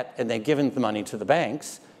debt and they've given the money to the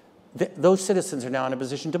banks, those citizens are now in a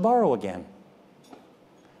position to borrow again.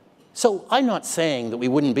 So I'm not saying that we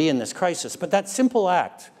wouldn't be in this crisis, but that simple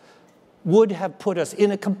act would have put us in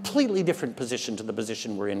a completely different position to the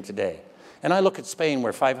position we're in today. And I look at Spain,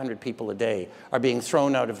 where 500 people a day are being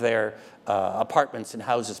thrown out of their apartments and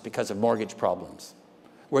houses because of mortgage problems,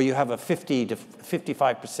 where you have a 50 to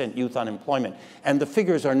 55% youth unemployment. And the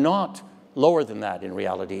figures are not lower than that in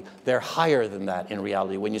reality. They're higher than that in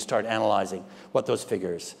reality when you start analyzing what those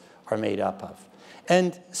figures are made up of.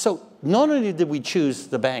 And so not only did we choose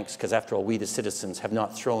the banks, because after all, we the citizens have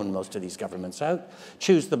not thrown most of these governments out,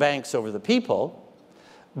 choose the banks over the people,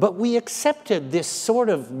 but we accepted this sort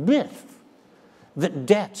of myth that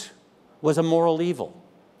debt was a moral evil.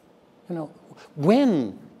 You know,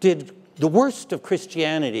 when did the worst of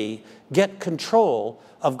Christianity get control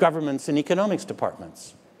of governments and economics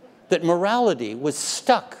departments? That morality was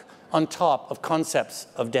stuck on top of concepts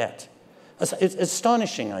of debt. It's an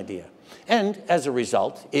astonishing idea. And as a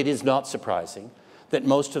result, it is not surprising that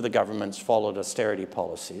most of the governments followed austerity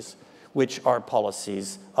policies, which are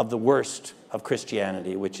policies of the worst of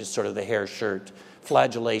Christianity, which is sort of the hair shirt,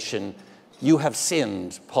 flagellation, you have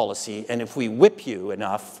sinned policy, and if we whip you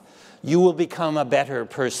enough, you will become a better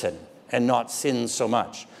person and not sin so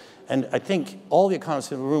much. And I think all the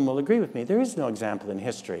economists in the room will agree with me. There is no example in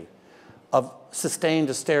history of sustained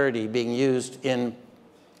austerity being used in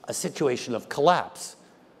a situation of collapse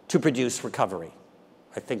to produce recovery.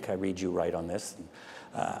 I think I read you right on this.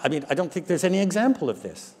 I mean, I don't think there's any example of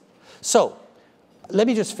this. So let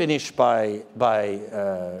me just finish by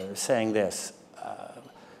saying this.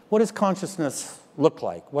 What does consciousness look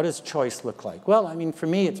like? What does choice look like? Well, I mean, for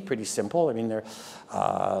me, it's pretty simple. I mean, there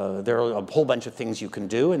are a whole bunch of things you can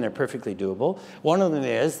do, and they're perfectly doable. One of them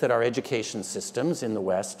is that our education systems in the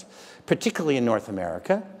West, particularly in North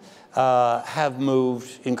America, have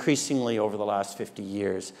moved increasingly over the last 50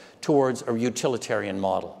 years towards a utilitarian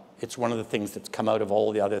model. It's one of the things that's come out of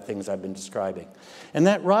all the other things I've been describing. And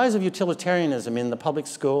that rise of utilitarianism in the public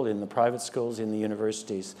school, in the private schools, in the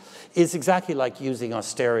universities, is exactly like using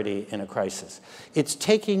austerity in a crisis. It's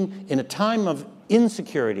taking, in a time of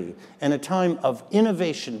insecurity and a time of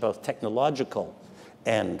innovation, both technological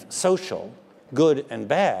and social, good and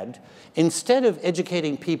bad, instead of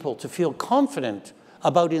educating people to feel confident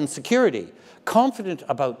about insecurity, confident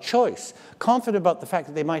about choice, confident about the fact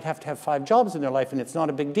that they might have to have 5 jobs in their life and it's not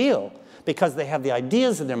a big deal because they have the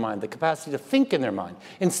ideas in their mind, the capacity to think in their mind.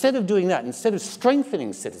 Instead of doing that, instead of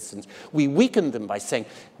strengthening citizens, we weaken them by saying,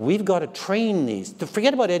 we've got to train these, to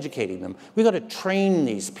forget about educating them, we've got to train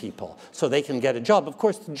these people so they can get a job. Of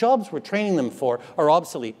course, the jobs we're training them for are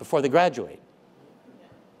obsolete before they graduate.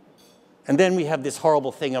 And then we have this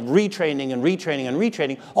horrible thing of retraining and retraining and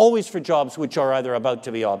retraining, always for jobs which are either about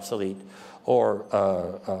to be obsolete or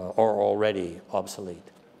already obsolete.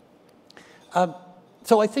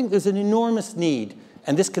 So I think there's an enormous need,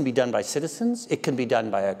 and this can be done by citizens, it can be done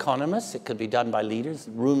by economists, it can be done by leaders,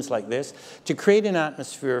 rooms like this, to create an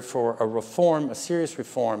atmosphere for a reform, a serious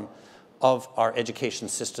reform of our education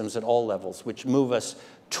systems at all levels, which move us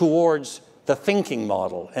towards the thinking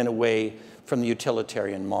model and away from the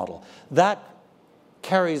utilitarian model. That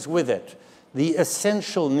carries with it the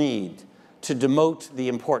essential need to demote the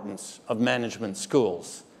importance of management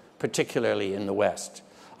schools, particularly in the West.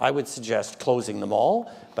 I would suggest closing them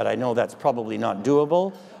all, but I know that's probably not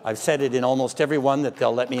doable. I've said it in almost every one that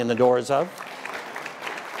they'll let me in the doors of.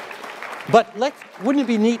 But wouldn't it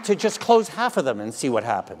be neat to just close half of them and see what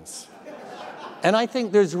happens? And I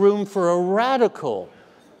think there's room for a radical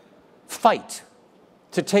fight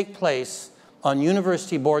to take place on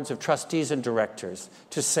university boards of trustees and directors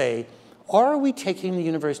to say, are we taking the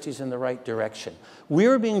universities in the right direction?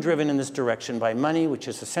 We're being driven in this direction by money which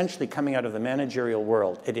is essentially coming out of the managerial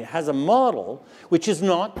world. And it has a model which is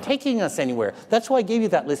not taking us anywhere. That's why I gave you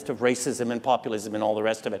that list of racism and populism and all the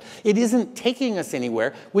rest of it. It isn't taking us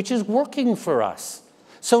anywhere, which is working for us.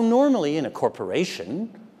 So normally in a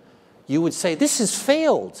corporation, you would say, this has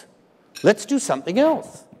failed. Let's do something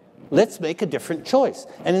else. Let's make a different choice.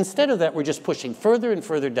 And instead of that, we're just pushing further and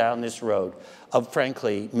further down this road of,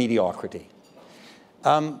 frankly, mediocrity.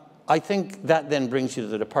 I think that then brings you to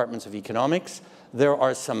the departments of economics. There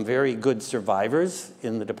are some very good survivors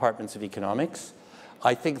in the departments of economics.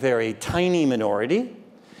 I think they're a tiny minority.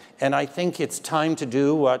 And I think it's time to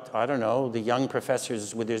do what, I don't know, the young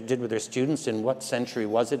professors did with their students in what century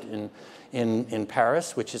was it in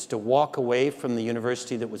Paris, which is to walk away from the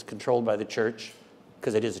university that was controlled by the church,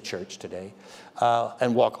 because it is a church today,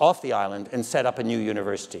 and walk off the island and set up a new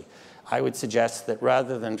university. I would suggest that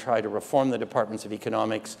rather than try to reform the departments of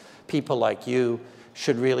economics, people like you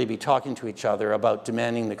should really be talking to each other about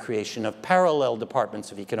demanding the creation of parallel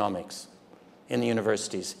departments of economics in the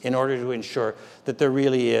universities in order to ensure that there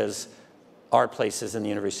really are places in the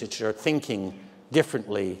universities that are thinking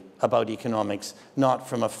differently about economics, not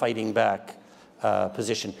from a fighting back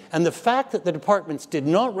position. And the fact that the departments did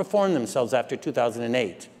not reform themselves after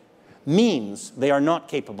 2008 means they are not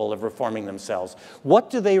capable of reforming themselves. What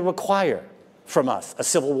do they require from us? A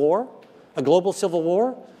civil war? A global civil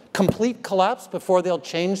war? Complete collapse before they'll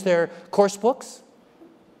change their course books?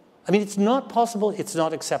 I mean, it's not possible, it's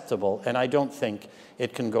not acceptable, and I don't think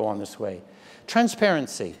it can go on this way.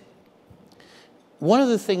 Transparency. One of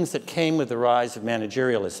the things that came with the rise of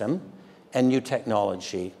managerialism and new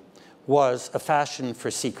technology was a fashion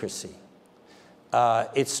for secrecy.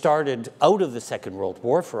 It started out of the Second World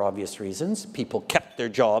War for obvious reasons. People kept their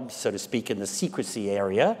jobs, so to speak, in the secrecy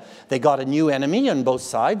area. They got a new enemy on both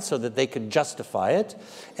sides so that they could justify it.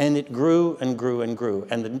 And it grew and grew and grew.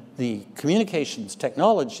 And the communications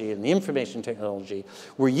technology and the information technology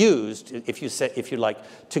were used, if you like,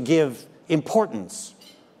 to give importance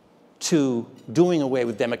to doing away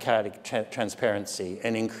with democratic transparency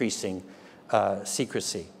and increasing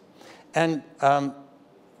secrecy. And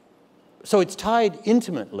so it's tied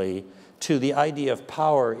intimately to the idea of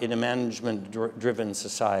power in a management-driven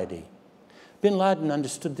society. Bin Laden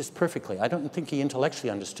understood this perfectly. I don't think he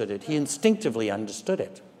intellectually understood it. He instinctively understood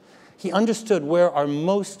it. He understood where our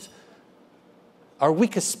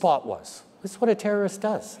weakest spot was. That's what a terrorist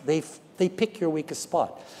does. They pick your weakest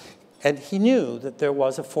spot. And he knew that there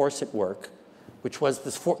was a force at work, which was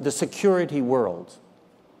the security world.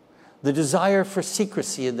 The desire for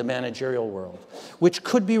secrecy in the managerial world, which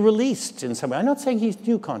could be released in some way. I'm not saying he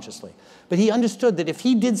knew consciously, but he understood that if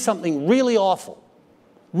he did something really awful,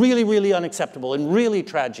 really, really unacceptable, and really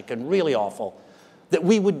tragic, and really awful, that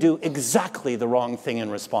we would do exactly the wrong thing in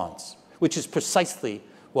response, which is precisely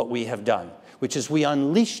what we have done, which is we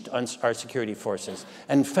unleashed our security forces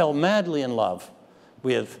and fell madly in love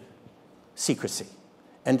with secrecy.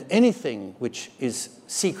 And anything which is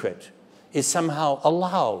secret is somehow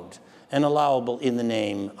allowed and allowable in the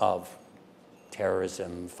name of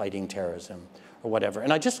terrorism, fighting terrorism, or whatever.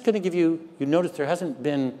 And I'm just going to give you notice there have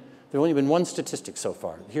only been one statistic so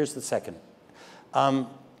far. Here's the second.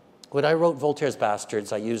 When I wrote Voltaire's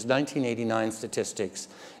Bastards, I used 1989 statistics,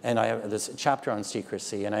 and I have this chapter on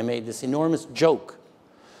secrecy, and I made this enormous joke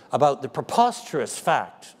about the preposterous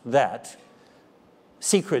fact that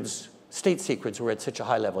state secrets were at such a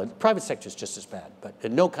high level. The private sector is just as bad,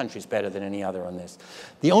 but no country is better than any other on this.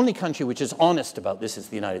 The only country which is honest about this is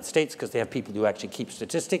the United States, because they have people who actually keep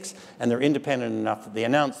statistics, and they're independent enough that they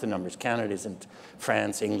announce the numbers. Canada isn't.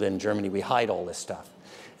 France, England, Germany, we hide all this stuff.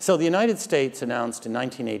 So the United States announced in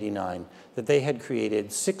 1989 that they had created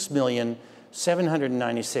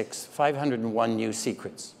 6,796,501 new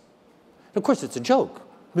secrets. Of course, it's a joke.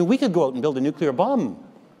 I mean, we could go out and build a nuclear bomb.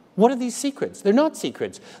 What are these secrets? They're not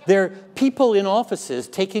secrets. They're people in offices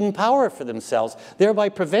taking power for themselves, thereby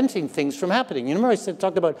preventing things from happening. You remember I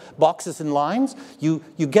talked about boxes and lines? You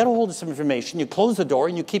get a hold of some information, you close the door,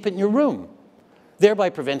 and you keep it in your room, thereby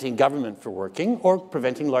preventing government from working or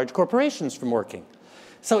preventing large corporations from working.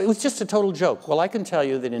 So it was just a total joke. Well, I can tell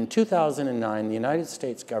you that in 2009, the United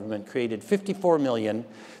States government created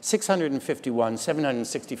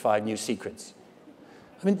 54,651,765 new secrets.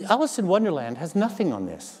 I mean, Alice in Wonderland has nothing on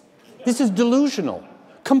this. This is delusional,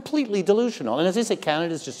 completely delusional. And as I say,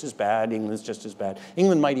 Canada's just as bad, England's just as bad.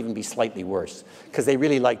 England might even be slightly worse, because they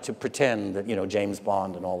really like to pretend that, James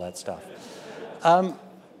Bond and all that stuff.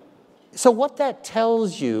 So what that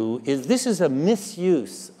tells you is this is a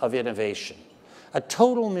misuse of innovation, a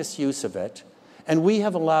total misuse of it, and we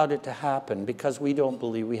have allowed it to happen because we don't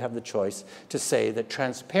believe we have the choice to say that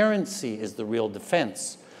transparency is the real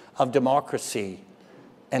defense of democracy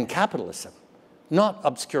and capitalism, not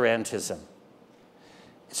obscurantism.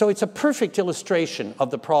 So it's a perfect illustration of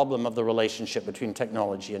the problem of the relationship between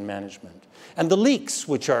technology and management. And the leaks,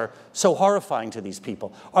 which are so horrifying to these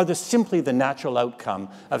people, are simply the natural outcome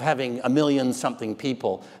of having 1 million-something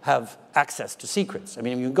people have access to secrets. I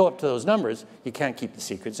mean, if you go up to those numbers, you can't keep the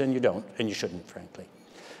secrets, and you don't, and you shouldn't, frankly.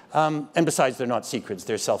 And besides, they're not secrets.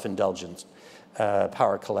 They're self-indulgent,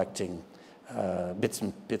 power-collecting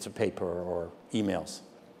bits of paper or emails.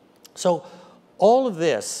 So all of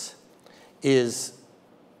this is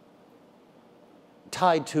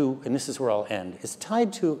tied to, and this is where I'll end, is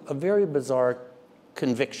tied to a very bizarre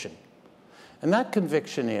conviction. And that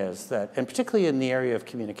conviction is that, and particularly in the area of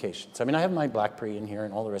communications, I mean, I have my BlackBerry in here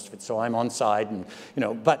and all the rest of it, so I'm on side,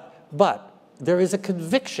 and, but there is a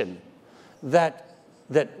conviction that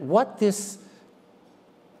what this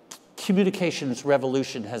communications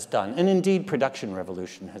revolution has done, and indeed production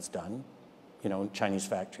revolution has done, in Chinese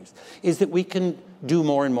factories, is that we can do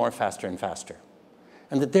more and more faster and faster.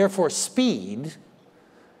 And that therefore speed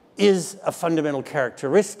is a fundamental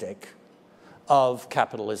characteristic of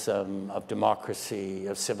capitalism, of democracy,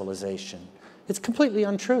 of civilization. It's completely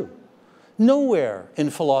untrue. Nowhere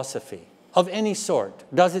in philosophy of any sort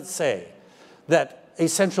does it say that a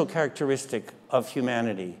central characteristic of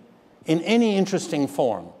humanity in any interesting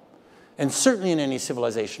form, and certainly in any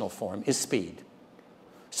civilizational form, is speed.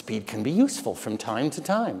 Speed can be useful from time to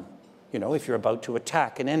time. If you're about to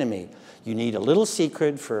attack an enemy, you need a little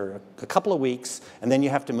secret for a couple of weeks, and then you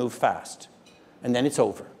have to move fast. And then it's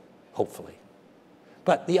over, hopefully.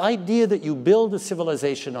 But the idea that you build a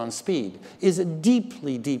civilization on speed is a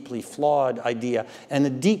deeply, deeply flawed idea and a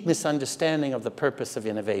deep misunderstanding of the purpose of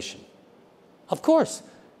innovation. Of course,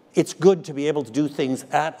 it's good to be able to do things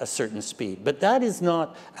at a certain speed, but that is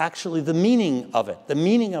not actually the meaning of it. The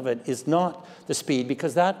meaning of it is not the speed,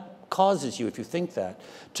 because that causes you, if you think that,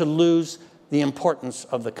 to lose the importance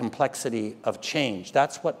of the complexity of change.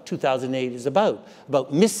 That's what 2008 is about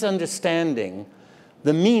misunderstanding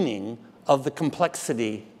the meaning of the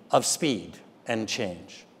complexity of speed and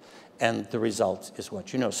change. And the result is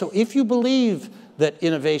what you know. So if you believe that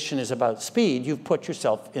innovation is about speed, you've put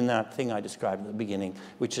yourself in that thing I described at the beginning,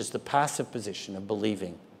 which is the passive position of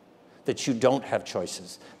believing that you don't have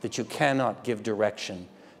choices, that you cannot give direction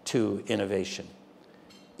to innovation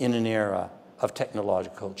in an era of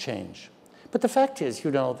technological change. But the fact is,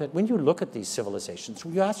 that when you look at these civilizations,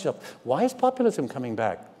 you ask yourself, why is populism coming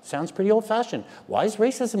back? Sounds pretty old-fashioned. Why is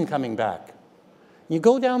racism coming back? You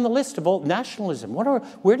go down the list of old nationalism.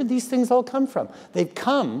 Where did these things all come from? They've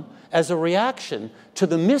come as a reaction to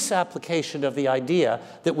the misapplication of the idea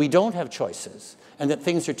that we don't have choices and that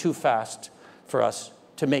things are too fast for us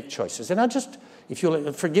to make choices. And if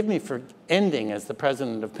you'll forgive me for ending as the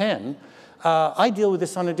president of Penn, I deal with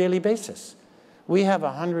this on a daily basis. We have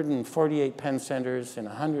 148 Penn centers in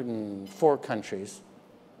 104 countries.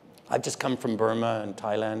 I've just come from Burma and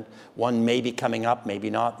Thailand. One may be coming up, maybe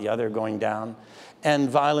not, the other going down. And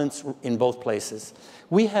violence in both places.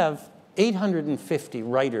 We have 850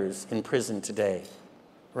 writers in prison today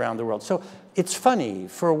around the world. So it's funny,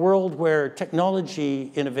 for a world where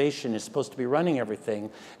technology innovation is supposed to be running everything,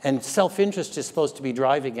 and self-interest is supposed to be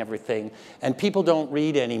driving everything, and people don't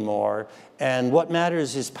read anymore, and what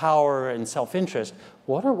matters is power and self-interest,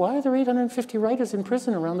 why are there 850 writers in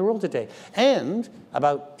prison around the world today? And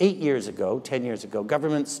about 10 years ago,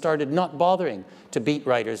 governments started not bothering to beat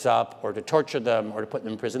writers up or to torture them or to put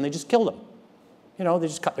them in prison. They just kill them. They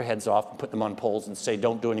just cut their heads off and put them on poles and say,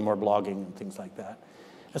 don't do any more blogging and things like that.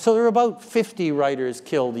 And so there are about 50 writers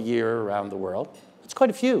killed a year around the world. It's quite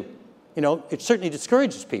a few. It certainly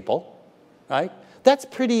discourages people, right? That's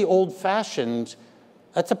pretty old-fashioned.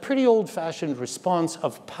 That's a pretty old-fashioned response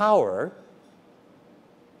of power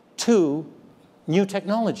to new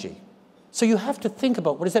technology. So you have to think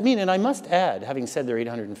about, what does that mean? And I must add, having said there are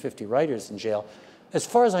 850 writers in jail, as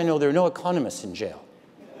far as I know, there are no economists in jail,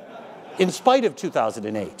 in spite of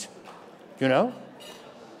 2008,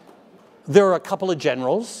 There are a couple of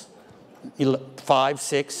generals, 5,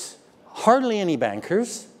 6, hardly any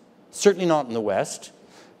bankers, certainly not in the West,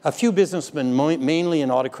 a few businessmen, mainly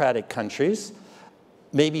in autocratic countries,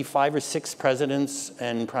 maybe 5 or 6 presidents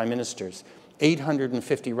and prime ministers,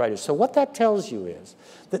 850 writers. So what that tells you is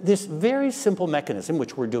that this very simple mechanism,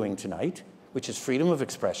 which we're doing tonight, which is freedom of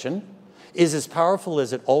expression, is as powerful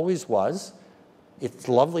as it always was. It's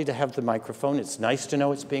lovely to have the microphone. It's nice to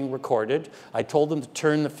know it's being recorded. I told them to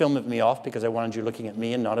turn the film of me off because I wanted you looking at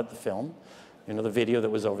me and not at the film, the video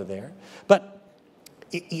that was over there. But,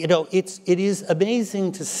 it is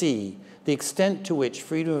amazing to see the extent to which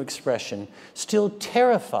freedom of expression still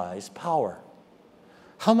terrifies power.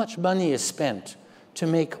 How much money is spent to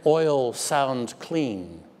make oil sound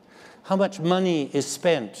clean? how much money is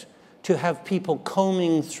spent to have people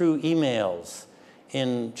combing through emails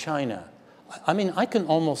in China. I mean, I can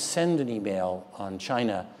almost send an email on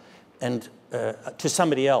China and to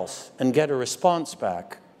somebody else and get a response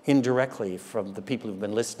back indirectly from the people who've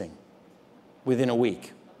been listening within a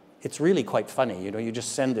week. It's really quite funny. You know, you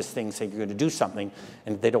just send this thing saying you're going to do something,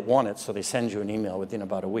 and they don't want it, so they send you an email within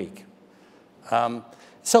about a week.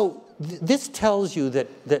 This tells you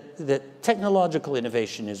that technological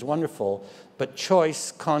innovation is wonderful, but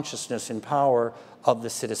choice, consciousness, and power of the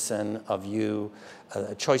citizen, of you,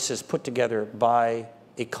 choices put together by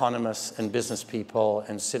economists and business people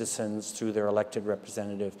and citizens through their elected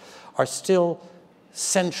representative, are still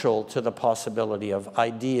central to the possibility of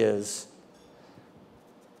ideas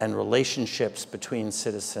and relationships between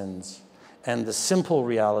citizens, and the simple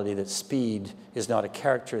reality that speed is not a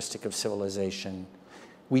characteristic of civilization.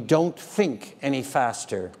 We don't think any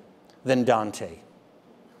faster than Dante,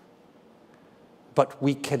 but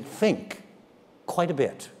we can think quite a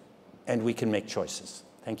bit, and we can make choices.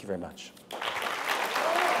 Thank you very much.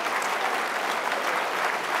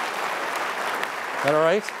 Is that all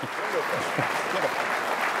right?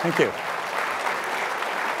 Thank you.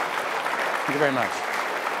 Thank you very much.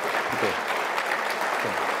 Thank you.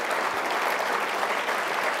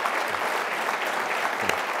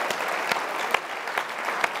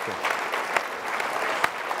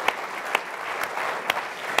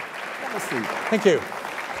 Thank you.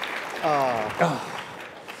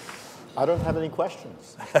 I don't have any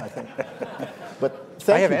questions, I think. But thank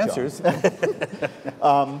you, I have answers.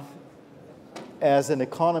 As an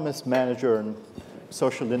economist, manager, and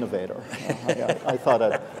social innovator, I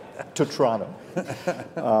thought to Toronto,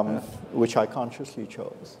 which I consciously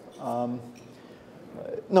chose.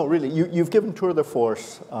 No, really, you've given tour de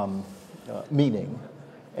force meaning,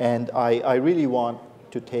 and I really want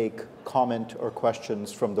to take comment or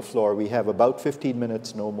questions from the floor. We have about 15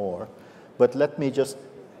 minutes, no more. But let me just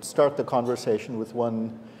start the conversation with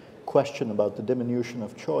one question about the diminution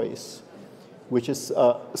of choice, which is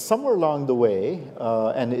somewhere along the way,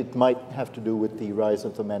 and it might have to do with the rise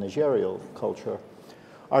of the managerial culture,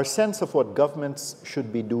 our sense of what governments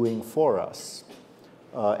should be doing for us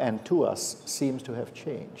and to us seems to have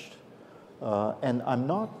changed. And I'm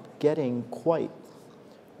not getting quite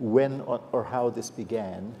when or how this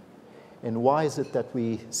began, and why is it that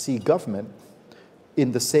we see government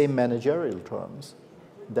in the same managerial terms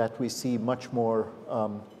that we see much more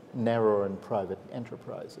narrower and private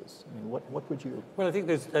enterprises? I mean, what would you? Well, I think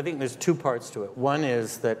there's two parts to it. One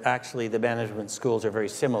is that actually the management schools are very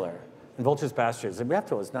similar. In Voltaire's Bastards, and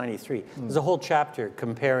after all, it was 93. There's a whole chapter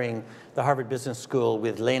comparing the Harvard Business School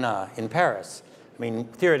with l'ENA in Paris. I mean,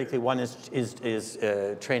 theoretically, one is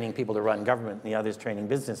training people to run government, and the other is training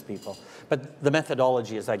business people. But the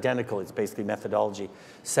methodology is identical. It's basically methodology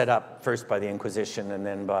set up first by the Inquisition, and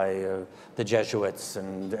then by the Jesuits,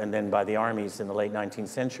 and then by the armies in the late 19th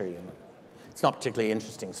century. And it's not particularly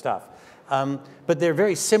interesting stuff. But they're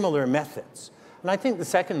very similar methods. And I think the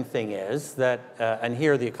second thing is that, and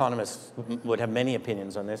here the economists would have many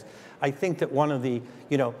opinions on this, I think that one of the,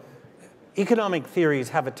 economic theories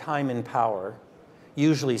have a time in power,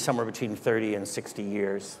 usually somewhere between 30 and 60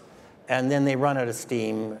 years. And then they run out of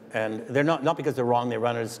steam, and they're not because they're wrong, they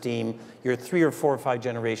run out of steam. You're 3 or 4 or 5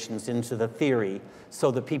 generations into the theory, so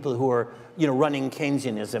the people who are running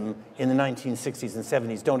Keynesianism in the 1960s and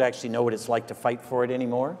 70s don't actually know what it's like to fight for it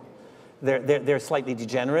anymore. They're slightly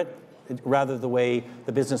degenerate, rather the way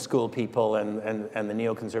the business school people and the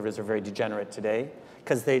neoconservatives are very degenerate today,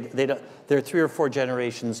 because they're 3 or 4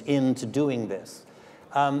 generations into doing this.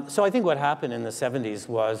 So I think what happened in the 70s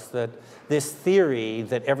was that this theory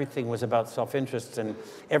that everything was about self-interest and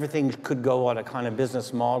everything could go on a kind of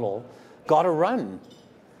business model got a run.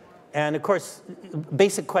 And of course,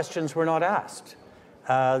 basic questions were not asked.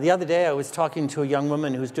 The other day I was talking to a young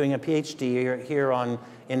woman who's doing a PhD here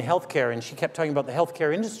in healthcare, and she kept talking about the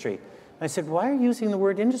healthcare industry. And I said, why are you using the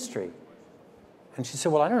word industry? And she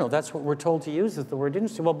said, well, I don't know, that's what we're told to use is the word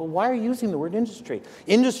industry. Well, but why are you using the word industry?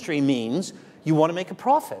 Industry means you want to make a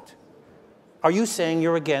profit. Are you saying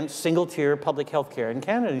you're against single-tier public health care in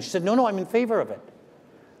Canada? And she said, no, I'm in favor of it.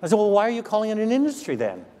 I said, well, why are you calling it an industry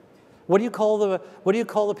then? What do you call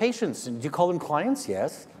the patients? Do you call them clients?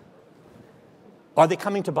 Yes. Are they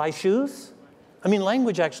coming to buy shoes? I mean,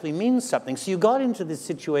 language actually means something. So you got into this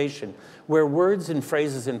situation where words and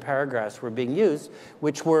phrases in paragraphs were being used,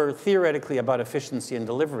 which were theoretically about efficiency and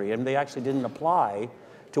delivery, and they actually didn't apply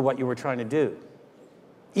to what you were trying to do.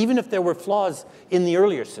 Even if there were flaws in the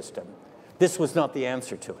earlier system, this was not the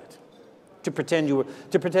answer to it.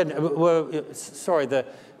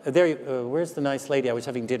 Where's the nice lady I was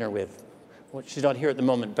having dinner with? well, she's not here at the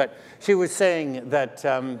moment, but she was saying that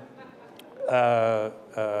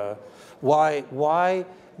why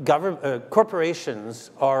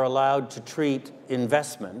corporations are allowed to treat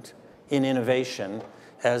investment in innovation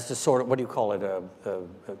as the sort of, what do you call it, a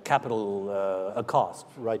capital, a cost?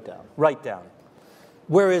 Write down. Write down.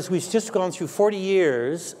 Whereas we've just gone through 40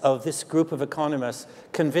 years of this group of economists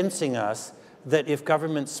convincing us that if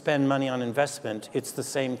governments spend money on investment, it's the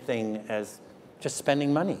same thing as just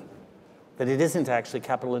spending money, that it isn't actually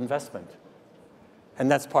capital investment.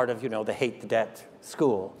 And that's part of, you know, the hate the debt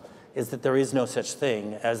school, is that there is no such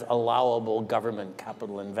thing as allowable government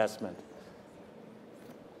capital investment.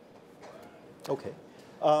 Okay.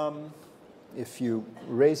 If you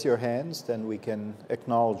raise your hands, then we can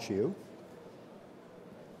acknowledge you.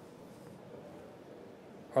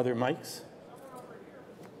 Are there mics?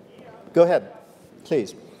 Go ahead,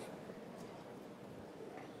 please.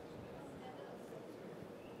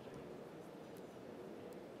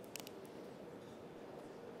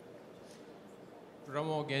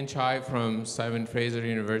 Ramo Genchai from Simon Fraser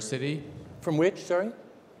University. From which, sorry?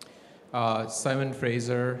 Simon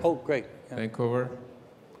Fraser. Oh, great. Yeah. Vancouver.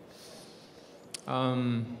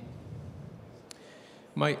 I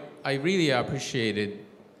really appreciated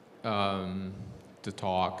the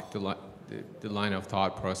talk, the line of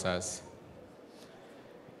thought process.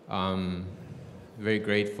 Very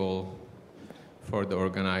grateful for the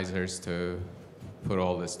organizers to put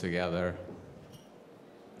all this together.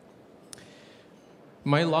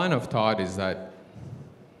 My line of thought is that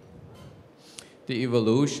the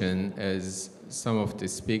evolution, as some of the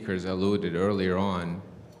speakers alluded earlier on,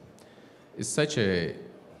 is such a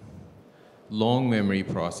long memory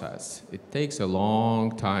process. It takes a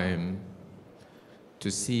long time to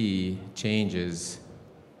see changes,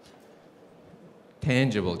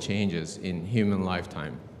 tangible changes in human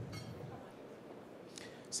lifetime.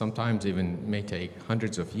 Sometimes even may take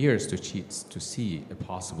hundreds of years to see a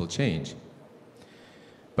possible change.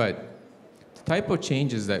 But the type of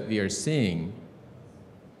changes that we are seeing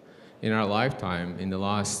in our lifetime in the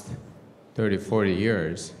last 30, 40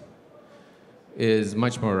 years is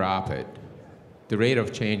much more rapid. The rate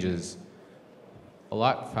of change is a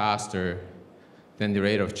lot faster than the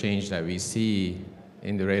rate of change that we see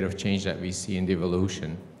in the rate of change that we see in the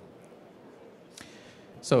evolution.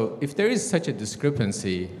 So if there is such a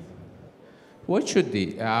discrepancy, what should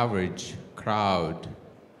the average crowd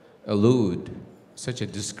allude such a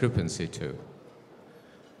discrepancy to?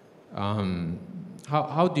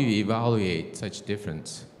 How do you evaluate such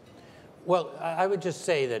difference? Well, I would just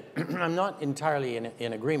say that I'm not entirely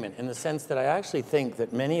in agreement in the sense that I actually think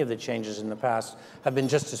that many of the changes in the past have been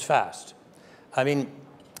just as fast. I mean,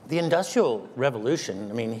 the Industrial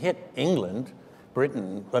Revolution, I mean, hit England,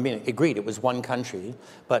 Britain, I mean, agreed, it was one country,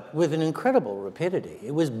 but with an incredible rapidity.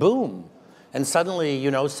 It was boom. And suddenly,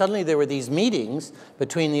 you know, suddenly there were these meetings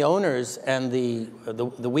between the owners and the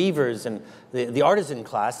weavers and the artisan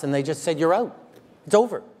class, and they just said, you're out. It's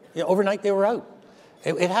over. You know, overnight they were out.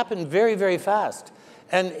 It happened very, very fast.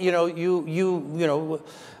 And, you know,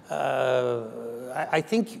 I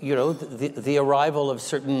think, you know, the arrival of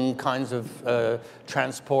certain kinds of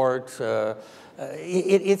transport,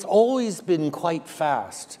 it's always been quite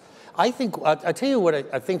fast. I think, I'll tell you what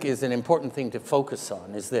I think is an important thing to focus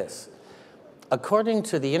on is this. According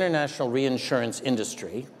to the international reinsurance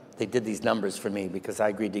industry, they did these numbers for me because I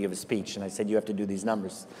agreed to give a speech, and I said, you have to do these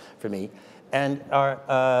numbers for me. And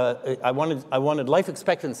I wanted life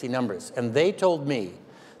expectancy numbers, and they told me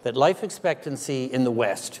that life expectancy in the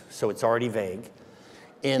West, so it's already vague,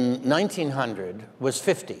 in 1900 was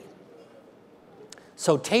 50.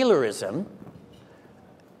 So Taylorism,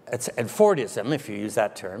 and Fordism, if you use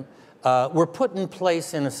that term, were put in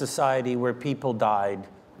place in a society where people died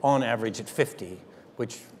on average at 50,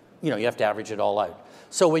 which, you know, you have to average it all out.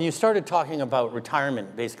 So when you started talking about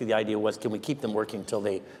retirement, basically the idea was, can we keep them working until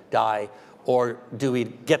they die, or do we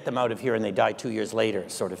get them out of here and they die 2 years later,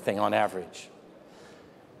 sort of thing, on average?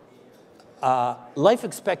 Life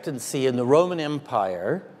expectancy in the Roman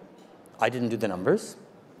Empire, I didn't do the numbers,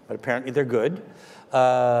 but apparently they're good.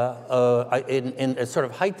 In a sort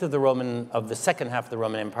of height of the second half of the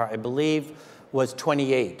Roman Empire, I believe, was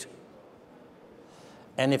 28.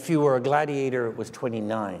 And if you were a gladiator, it was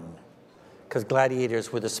 29, because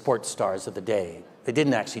gladiators were the sports stars of the day. They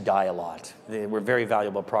didn't actually die a lot. They were very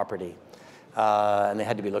valuable property, and they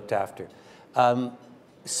had to be looked after.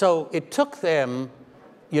 So it took them,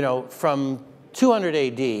 you know, from 200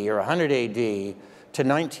 AD or 100 AD to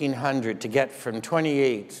 1900 to get from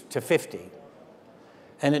 28 to 50.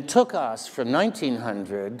 And it took us from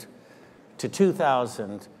 1900 to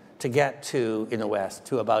 2000 to get to, in the West,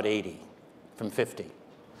 to about 80 from 50.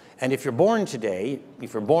 And if you're born today,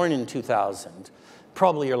 if you're born in 2000,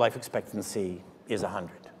 probably your life expectancy is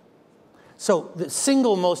 100. So the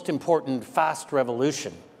single most important fast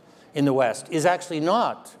revolution in the West is actually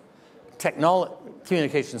not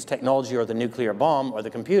communications technology or the nuclear bomb or the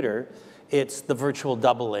computer. It's the virtual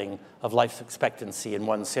doubling of life expectancy in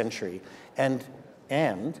 1 century. And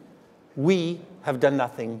we have done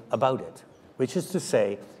nothing about it, which is to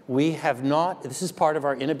say, we have not, this is part of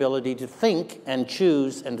our inability to think and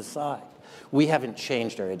choose and decide. We haven't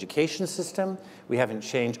changed our education system. We haven't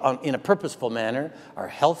changed, in a purposeful manner, our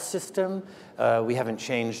health system. We haven't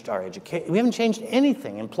changed our education. We haven't changed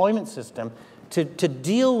anything, employment system, to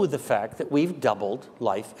deal with the fact that we've doubled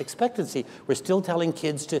life expectancy. We're still telling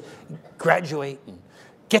kids to graduate and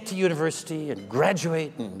get to university and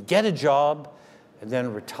graduate and get a job and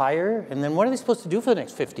then retire. And then what are they supposed to do for the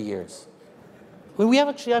next 50 years? We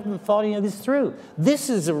actually haven't thought any of this through. This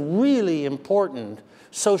is a really important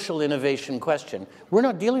social innovation question. We're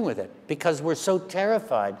not dealing with it because we're so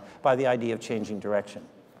terrified by the idea of changing direction.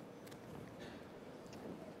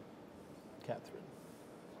 Catherine.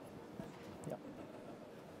 Yeah.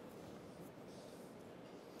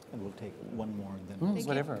 And we'll take one more and then.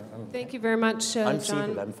 Whatever. Thank you very much, I'm John.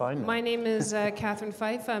 seated. I'm fine now. My name is Catherine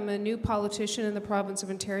Fife. I'm a new politician in the province of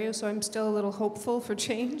Ontario, so I'm still a little hopeful for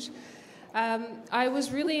change. I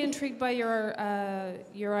was really intrigued by your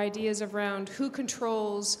ideas around who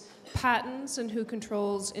controls patents and who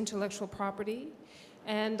controls intellectual property.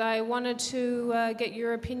 And I wanted to get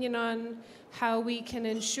your opinion on how we can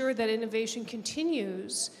ensure that innovation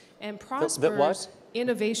continues and prospers. That what?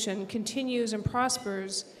 Innovation continues and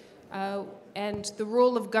prospers, and the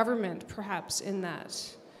role of government perhaps in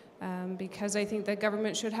that. Because I think that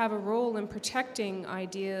government should have a role in protecting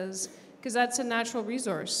ideas, because that's a natural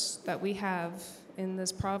resource that we have in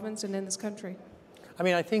this province and in this country. I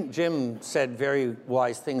mean, I think Jim said very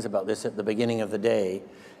wise things about this at the beginning of the day,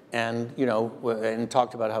 and and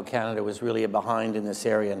talked about how Canada was really behind in this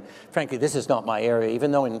area. And frankly, this is not my area,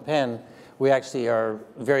 even though in Penn we actually are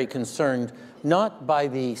very concerned not by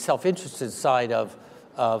the self-interested side of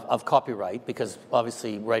copyright, because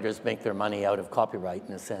obviously writers make their money out of copyright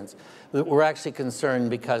in a sense. We're actually concerned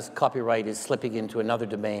because copyright is slipping into another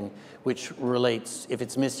domain which relates, if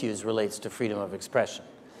it's misused, relates to freedom of expression.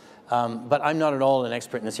 But I'm not at all an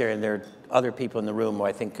expert in this area, and there are other people in the room who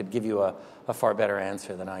I think could give you a far better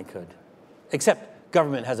answer than I could. Except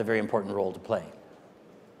government has a very important role to play.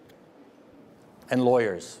 And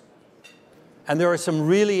lawyers. And there are some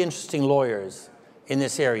really interesting lawyers in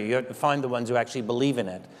this area. You have to find the ones who actually believe in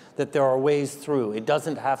it, that there are ways through. It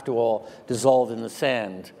doesn't have to all dissolve in the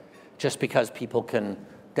sand just because people can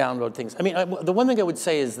download things. I mean, the one thing I would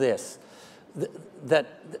say is this,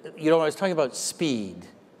 that I was talking about speed,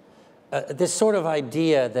 this sort of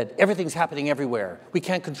idea that everything's happening everywhere. We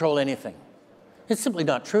can't control anything. It's simply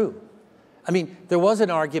not true. I mean, there was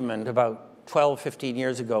an argument about 12, 15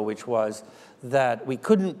 years ago, which was that we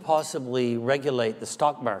couldn't possibly regulate the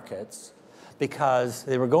stock markets because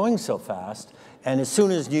they were going so fast, and as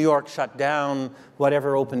soon as New York shut down,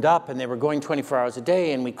 whatever opened up, and they were going 24 hours a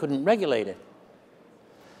day, and we couldn't regulate it.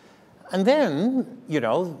 And then,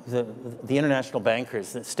 the international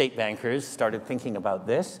bankers, the state bankers, started thinking about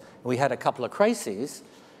this. We had a couple of crises,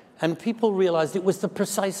 and people realized it was the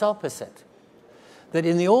precise opposite. That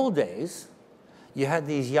in the old days, you had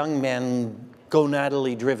these young men,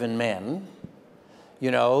 gonadally driven men,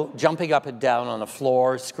 jumping up and down on the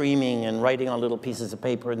floor, screaming and writing on little pieces of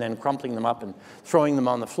paper and then crumpling them up and throwing them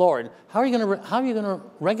on the floor. And how are you going to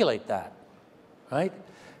regulate that, right?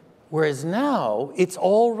 Whereas now, it's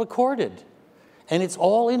all recorded. And it's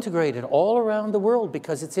all integrated all around the world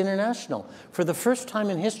because it's international. For the first time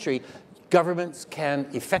in history, governments can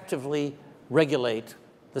effectively regulate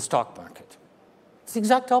the stock market. It's the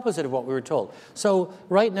exact opposite of what we were told. So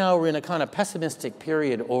right now we're in a kind of pessimistic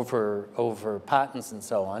period over patents and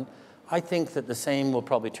so on. I think that the same will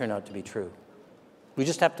probably turn out to be true. We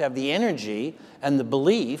just have to have the energy and the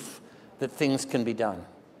belief that things can be done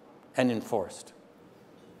and enforced.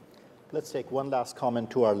 Let's take one last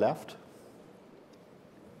comment to our left.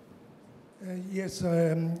 Yes,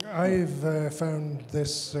 I've found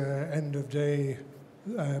this end of day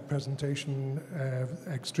presentation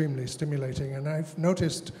extremely stimulating, and I've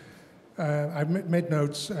noticed, I've made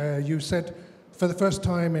notes, you said for the first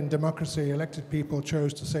time in democracy elected people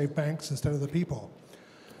chose to save banks instead of the people.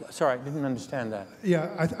 Sorry, I didn't understand that.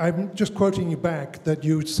 Yeah, I'm just quoting you back that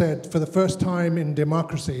you said for the first time in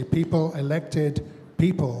democracy people elected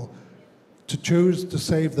people to choose to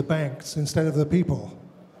save the banks instead of the people.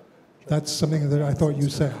 That's something that I thought you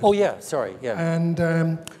said. Oh yeah, sorry, yeah.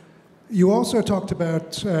 And you also talked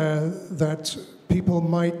about that people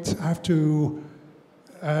might have to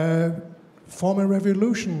form a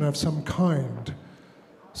revolution of some kind.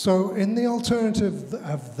 So in the alternative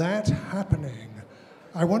of that happening,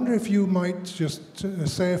 I wonder if you might just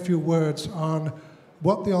say a few words on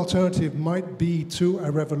what the alternative might be to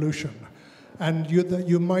a revolution, and that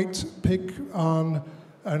you might pick on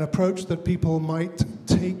an approach that people might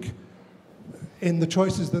take in the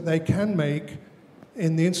choices that they can make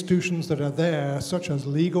in the institutions that are there, such as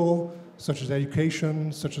legal, such as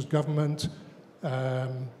education, such as government,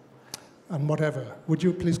 and whatever. Would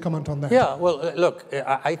you please comment on that? Yeah, well, look,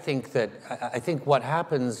 I think what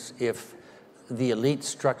happens if the elite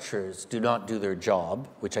structures do not do their job,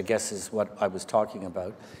 which I guess is what I was talking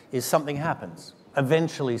about, is something happens.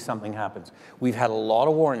 Eventually something happens. We've had a lot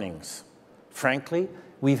of warnings. Frankly,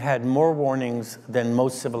 we've had more warnings than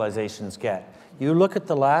most civilizations get. You look at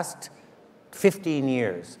the last 15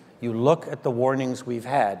 years, you look at the warnings we've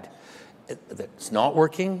had, that it's not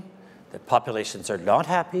working, that populations are not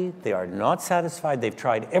happy, they are not satisfied, they've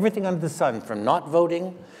tried everything under the sun, from not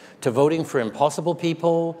voting to voting for impossible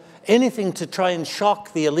people, anything to try and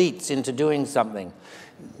shock the elites into doing something.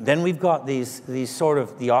 Then we've got these sort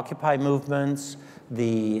of the Occupy movements,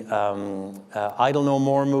 the Idle No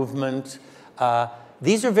More movement.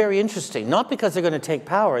 These are very interesting, not because they're going to take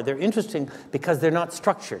power, they're interesting because they're not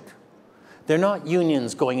structured. They're not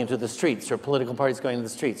unions going into the streets or political parties going into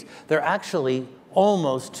the streets. They're actually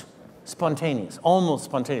almost spontaneous, almost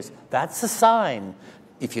spontaneous. That's a sign.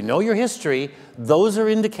 If you know your history, those are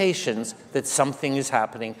indications that something is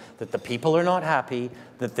happening, that the people are not happy,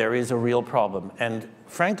 that there is a real problem. And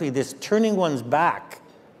frankly, this turning one's back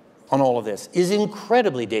on all of this is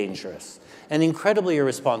incredibly dangerous and incredibly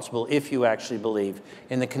irresponsible if you actually believe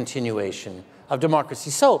in the continuation of democracy.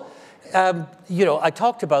 So, you know, I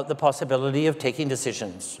talked about the possibility of taking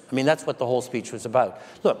decisions. I mean, that's what the whole speech was about.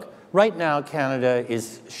 Look, right now, Canada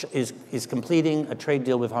is completing a trade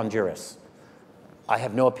deal with Honduras. I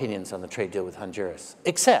have no opinions on the trade deal with Honduras,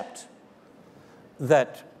 except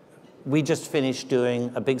that we just finished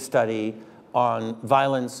doing a big study on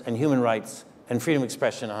violence and human rights and freedom of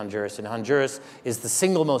expression in Honduras. And Honduras is the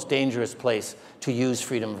single most dangerous place to use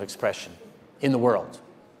freedom of expression in the world.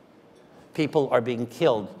 People are being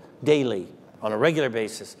killed daily on a regular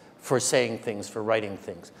basis for saying things, for writing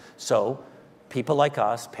things. So people like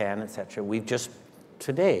us, PAN, etc., we've just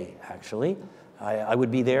today, actually, I would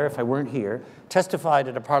be there if I weren't here, testified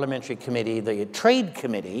at a parliamentary committee, the Trade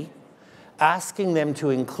Committee, asking them to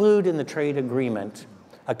include in the trade agreement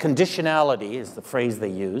a conditionality, is the phrase they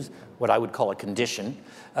use, what I would call a condition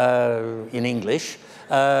in English,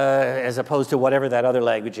 as opposed to whatever that other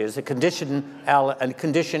language is, a condition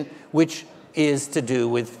which is to do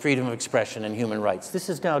with freedom of expression and human rights. This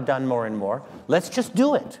is now done more and more. Let's just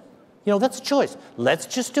do it. You know, that's a choice. Let's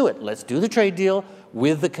just do it. Let's do the trade deal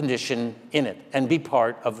with the condition in it and be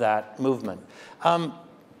part of that movement. You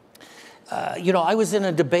know, I was in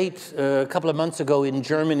a debate a couple of months ago in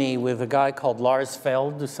Germany with a guy called Lars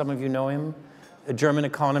Feld. Do some of you know him? A German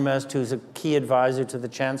economist who's a key advisor to the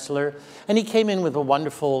chancellor. And he came in with a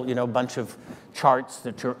wonderful, you know, bunch of charts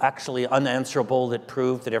that are actually unanswerable that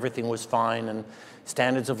proved that everything was fine and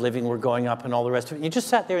standards of living were going up and all the rest of it. And he just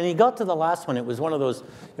sat there and he got to the last one. It was one of those,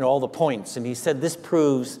 you know, all the points. And he said, this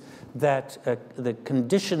proves that the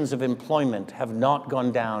conditions of employment have not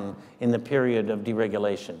gone down in the period of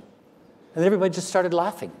deregulation. And everybody just started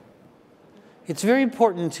laughing. It's very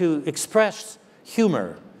important to express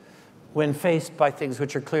humor when faced by things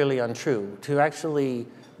which are clearly untrue, to actually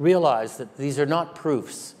realize that these are not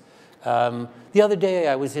proofs. The other day,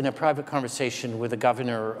 I was in a private conversation with the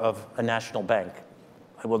governor of a national bank.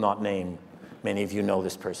 I will not name, many of you know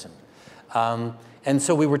this person. And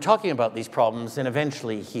so we were talking about these problems, and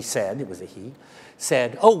eventually he said, it was a he,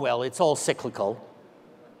 said, oh, well, it's all cyclical.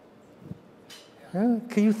 Can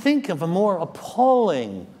you think of a more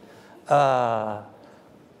appalling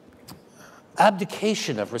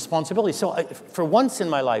abdication of responsibility? So for once in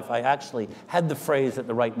my life, I actually had the phrase at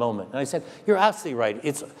the right moment. And I said, you're absolutely right.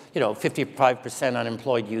 It's, you know, 55%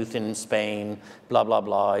 unemployed youth in Spain, blah, blah,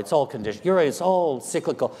 blah. It's all conditioned. You're right, it's all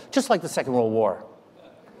cyclical, just like the Second World War.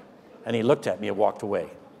 And he looked at me and walked away.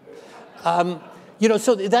 You know,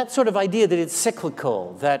 so that sort of idea that it's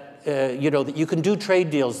cyclical, that, you know, that you can do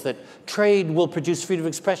trade deals, that trade will produce freedom of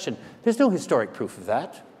expression, there's no historic proof of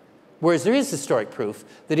that. Whereas there is historic proof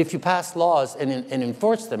that if you pass laws and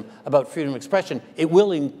enforce them about freedom of expression, it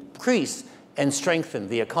will increase and strengthen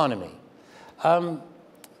the economy.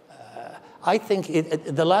 I think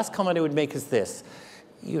the last comment I would make is this.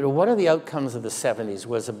 You know, one of the outcomes of the 70s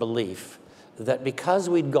was a belief that because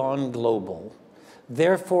we'd gone global,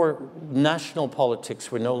 Therefore, national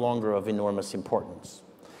politics were no longer of enormous importance.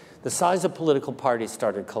 The size of political parties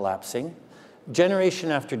started collapsing. Generation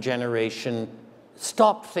after generation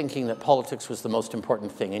stopped thinking that politics was the most important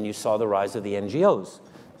thing, and you saw the rise of the NGOs.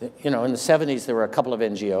 You know, in the 70s, there were a couple of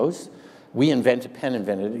NGOs. Penn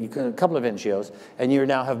invented a couple of NGOs, and you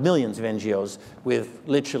now have millions of NGOs with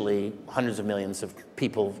literally hundreds of millions of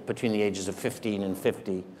people between the ages of 15 and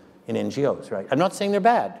 50 in NGOs, right? I'm not saying they're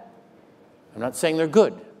bad. I'm not saying they're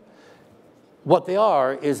good. What they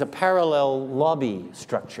are is a parallel lobby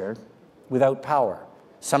structure without power.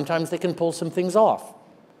 Sometimes they can pull some things off.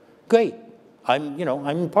 Great.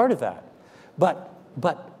 I'm part of that. But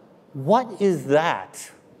what is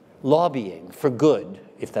that lobbying for good,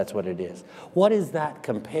 if that's what it is? What is that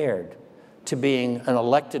compared to being an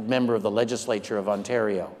elected member of the legislature of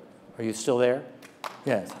Ontario? Are you still there?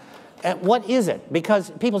 Yes. And what is it? Because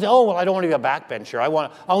people say, oh, well, I don't want to be a backbencher.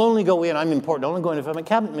 I'll only go in, I'm important, I'll only go in if I'm a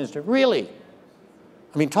cabinet minister. Really?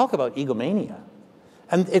 I mean, talk about egomania.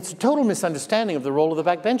 And it's a total misunderstanding of the role of the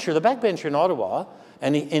backbencher. The backbencher in Ottawa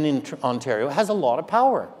and in Ontario has a lot of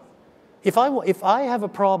power. If I have a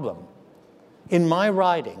problem in my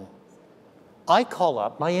riding, I call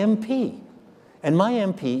up my MP. And my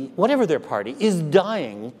MP, whatever their party, is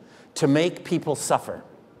dying to make people suffer.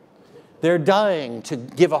 They're dying to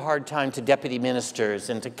give a hard time to deputy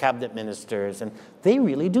ministers and to cabinet ministers, and they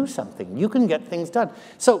really do something. You can get things done.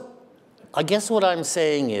 So I guess what I'm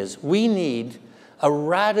saying is we need a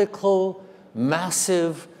radical,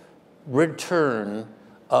 massive return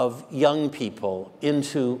of young people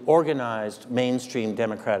into organized, mainstream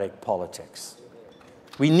democratic politics.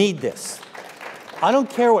 We need this. I don't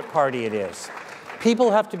care what party it is.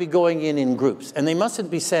 People have to be going in groups, and they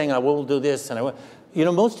mustn't be saying, I will do this, and I will. You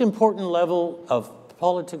know, most important level of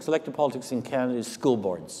politics, elected politics in Canada is school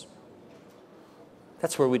boards.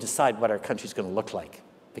 That's where we decide what our country's going to look like,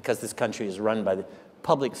 because this country is run by the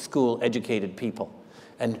public school educated people.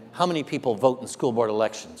 And how many people vote in school board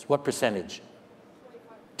elections? What percentage?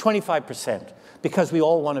 25%. Because we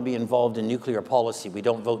all want to be involved in nuclear policy, we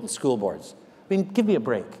don't vote in school boards. I mean, give me a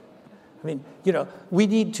break. I mean, you know, we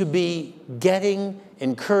need to be getting,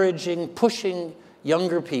 encouraging, pushing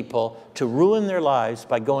younger people to ruin their lives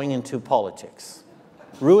by going into politics.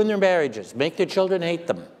 Ruin their marriages, make their children hate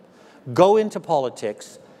them. Go into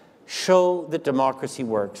politics, show that democracy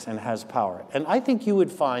works and has power. And I think you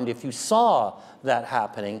would find, if you saw that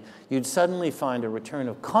happening, you'd suddenly find a return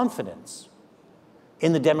of confidence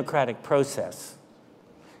in the democratic process.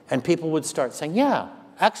 And people would start saying, yeah,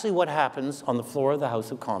 actually what happens on the floor of the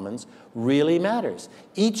House of Commons really matters.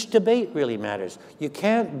 Each debate really matters. You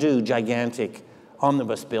can't do gigantic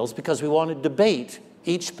omnibus bills because we want to debate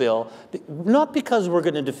each bill, not because we're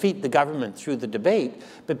going to defeat the government through the debate,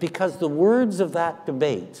 but because the words of that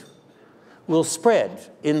debate will spread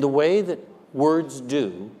in the way that words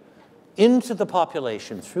do into the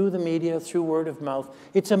population, through the media, through word of mouth.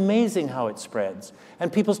 It's amazing how it spreads.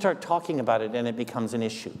 And people start talking about it and it becomes an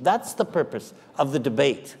issue. That's the purpose of the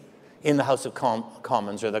debate in the House of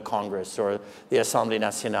Commons or the Congress or the Assemblée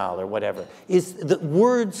Nationale or whatever, is that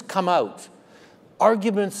words come out.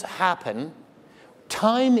 Arguments happen.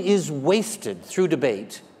 Time is wasted through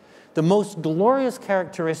debate. The most glorious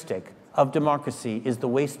characteristic of democracy is the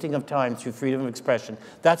wasting of time through freedom of expression.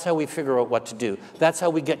 That's how we figure out what to do. That's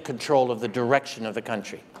how we get control of the direction of the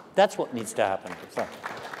country. That's what needs to happen. So.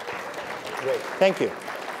 Great. Thank you.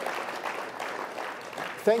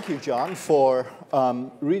 Thank you, John, for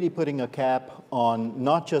really putting a cap on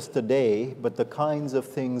not just the day, but the kinds of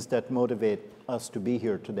things that motivate us to be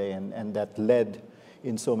here today and that led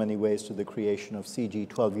in so many ways to the creation of CG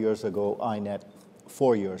 12 years ago, INET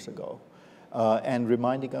 4 years ago. And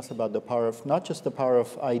reminding us about the power of, not just the power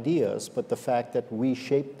of ideas, but the fact that we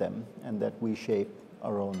shape them and that we shape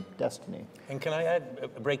our own destiny. And can I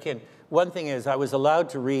break in? One thing is, I was allowed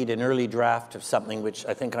to read an early draft of something which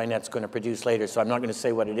I think INET's going to produce later, so I'm not going to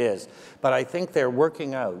say what it is. But I think they're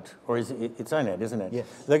working out, or it's INET, isn't it? Yes.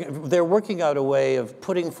 They're working out a way of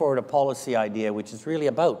putting forward a policy idea which is really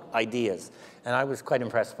about ideas. And I was quite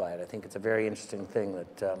impressed by it. I think it's a very interesting thing,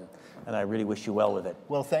 that, and I really wish you well with it.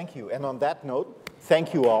 Well, thank you. And on that note,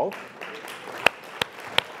 thank you all.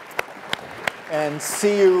 And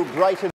see you bright and